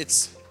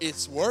it's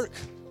work,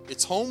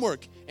 it's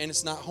homework, and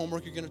it's not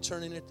homework you're going to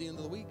turn in at the end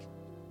of the week.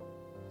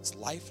 It's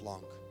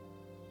lifelong.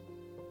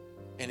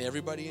 And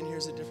everybody in here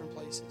is at different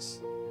places.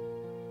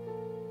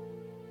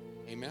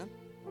 Amen.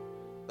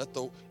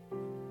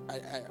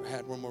 I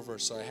had one more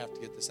verse, so I have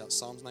to get this out.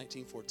 Psalms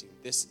 19:14.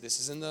 This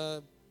is in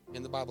the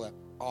Bible app.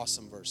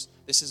 Awesome verse.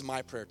 This is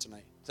my prayer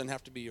tonight. It doesn't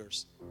have to be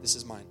yours. This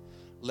is mine.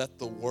 Let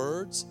the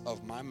words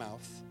of my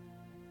mouth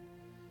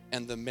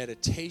and the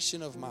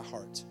meditation of my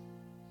heart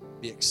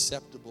be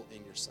acceptable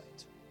in your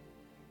sight.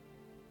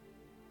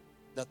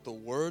 Let the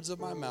words of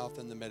my mouth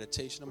and the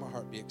meditation of my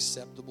heart be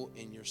acceptable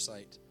in your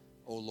sight,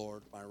 O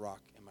Lord, my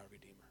rock and my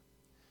redeemer.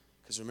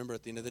 Because remember,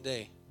 at the end of the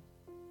day,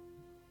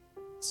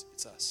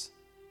 it's us.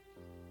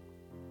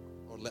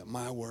 Lord, let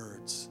my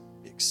words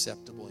be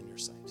acceptable in your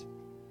sight.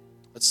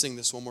 Let's sing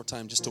this one more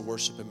time just to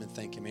worship him and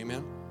thank him.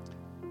 Amen.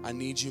 I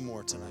need you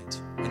more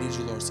tonight. I need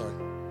you, Lord. Sorry.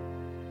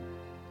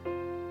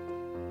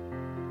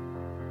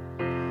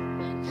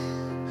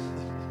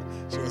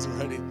 She wasn't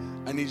ready.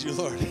 I need you,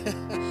 Lord.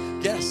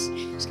 Guess.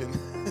 Just kidding.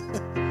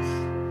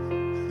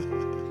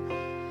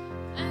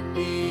 I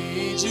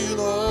need you,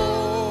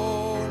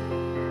 Lord.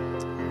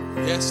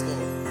 Yes,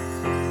 Lord.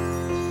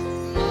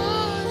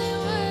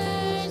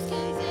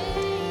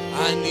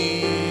 I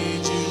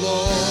need you,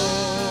 Lord,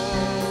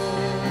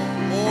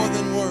 more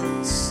than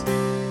words.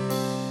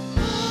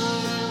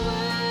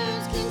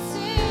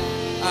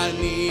 I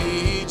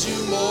need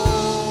you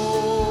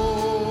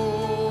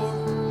more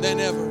than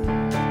ever.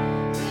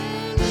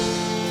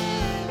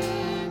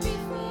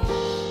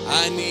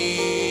 I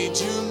need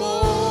you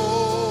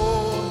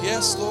more.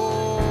 Yes,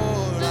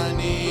 Lord, I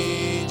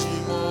need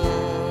you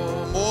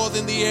more. More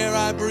than the air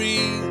I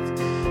breathe.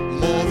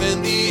 More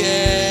than the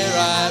air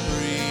I breathe.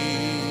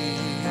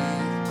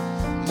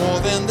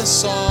 More than the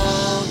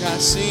song I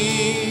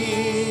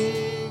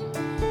sing.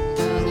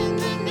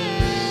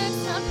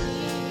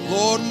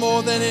 Lord,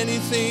 more than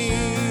anything.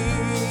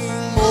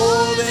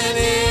 More than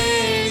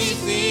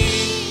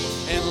anything.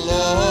 And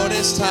Lord,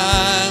 as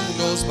time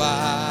goes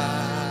by,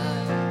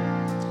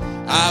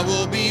 I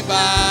will be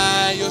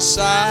by your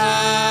side.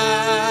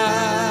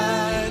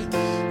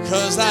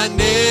 'Cause I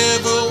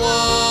never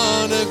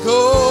want to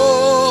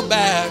go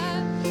back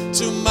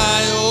to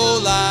my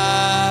old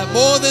life.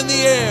 More than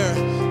the air.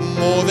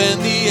 More than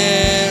the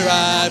air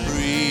I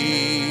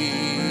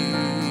breathe,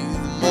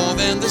 more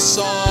than the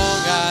song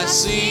I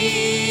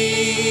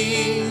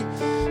sing,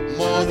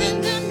 more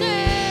than the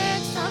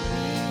next I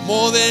breathe,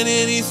 more than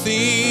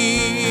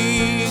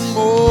anything,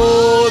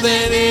 more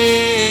than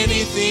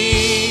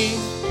anything.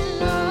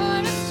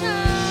 Lord, as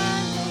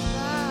time goes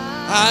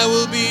by, I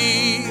will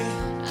be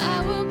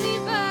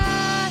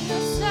by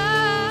your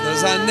side.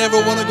 'Cause I never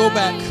want to go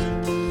back.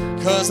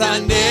 'Cause I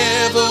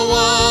never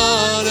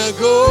want to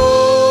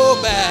go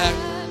back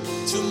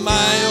to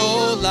my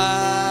old life.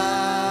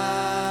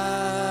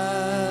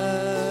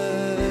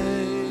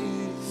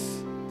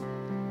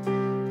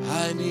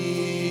 I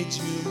need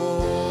you more.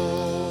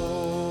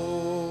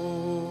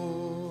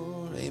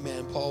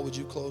 Amen. Paul, would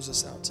you close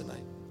us out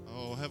tonight?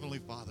 Oh, Heavenly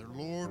Father,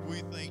 Lord,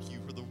 we thank you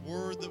for the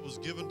word that was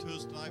given to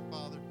us tonight,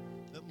 Father,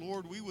 that,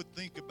 Lord, we would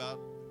think about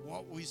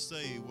what we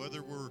say,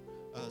 whether we're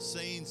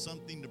saying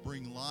something to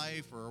bring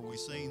life, or are we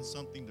saying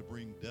something to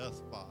bring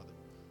death, Father?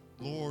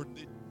 Lord,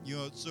 you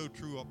know, it's so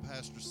true what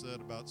Pastor said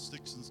about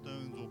sticks and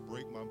stones will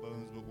break my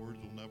bones, but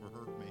words will never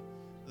hurt me.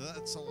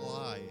 That's a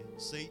lie.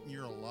 Satan,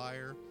 you're a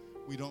liar.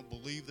 We don't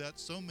believe that.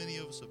 So many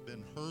of us have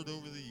been hurt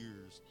over the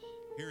years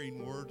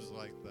hearing words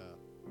like that.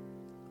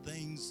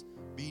 Things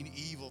being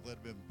evil that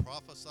have been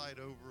prophesied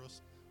over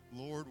us.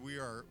 Lord, we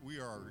are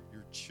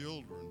your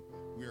children.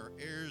 We are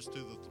heirs to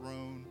the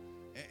throne.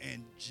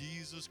 And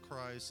Jesus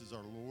Christ is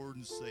our Lord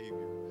and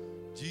Savior.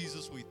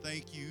 Jesus, we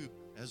thank you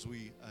as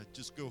we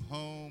just go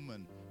home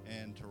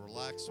and to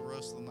relax the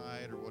rest of the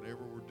night or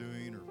whatever we're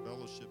doing or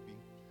fellowshipping.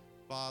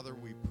 Father,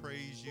 we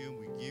praise you and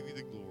we give you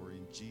the glory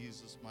in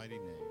Jesus' mighty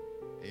name.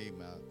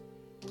 Amen.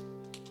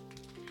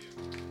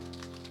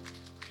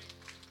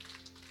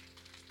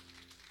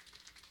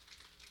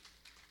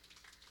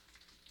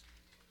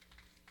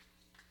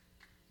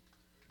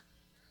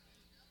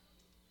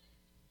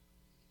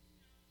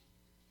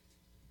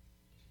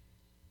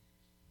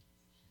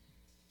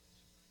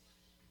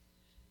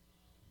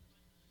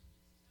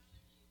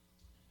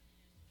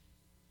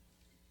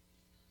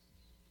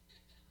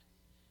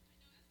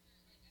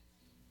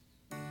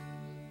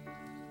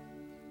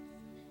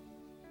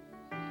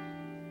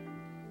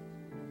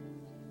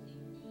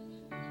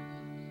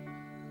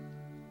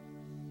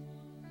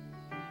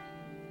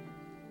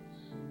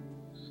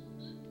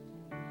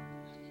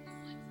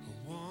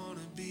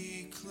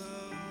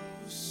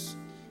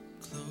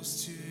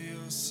 Close to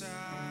your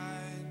side.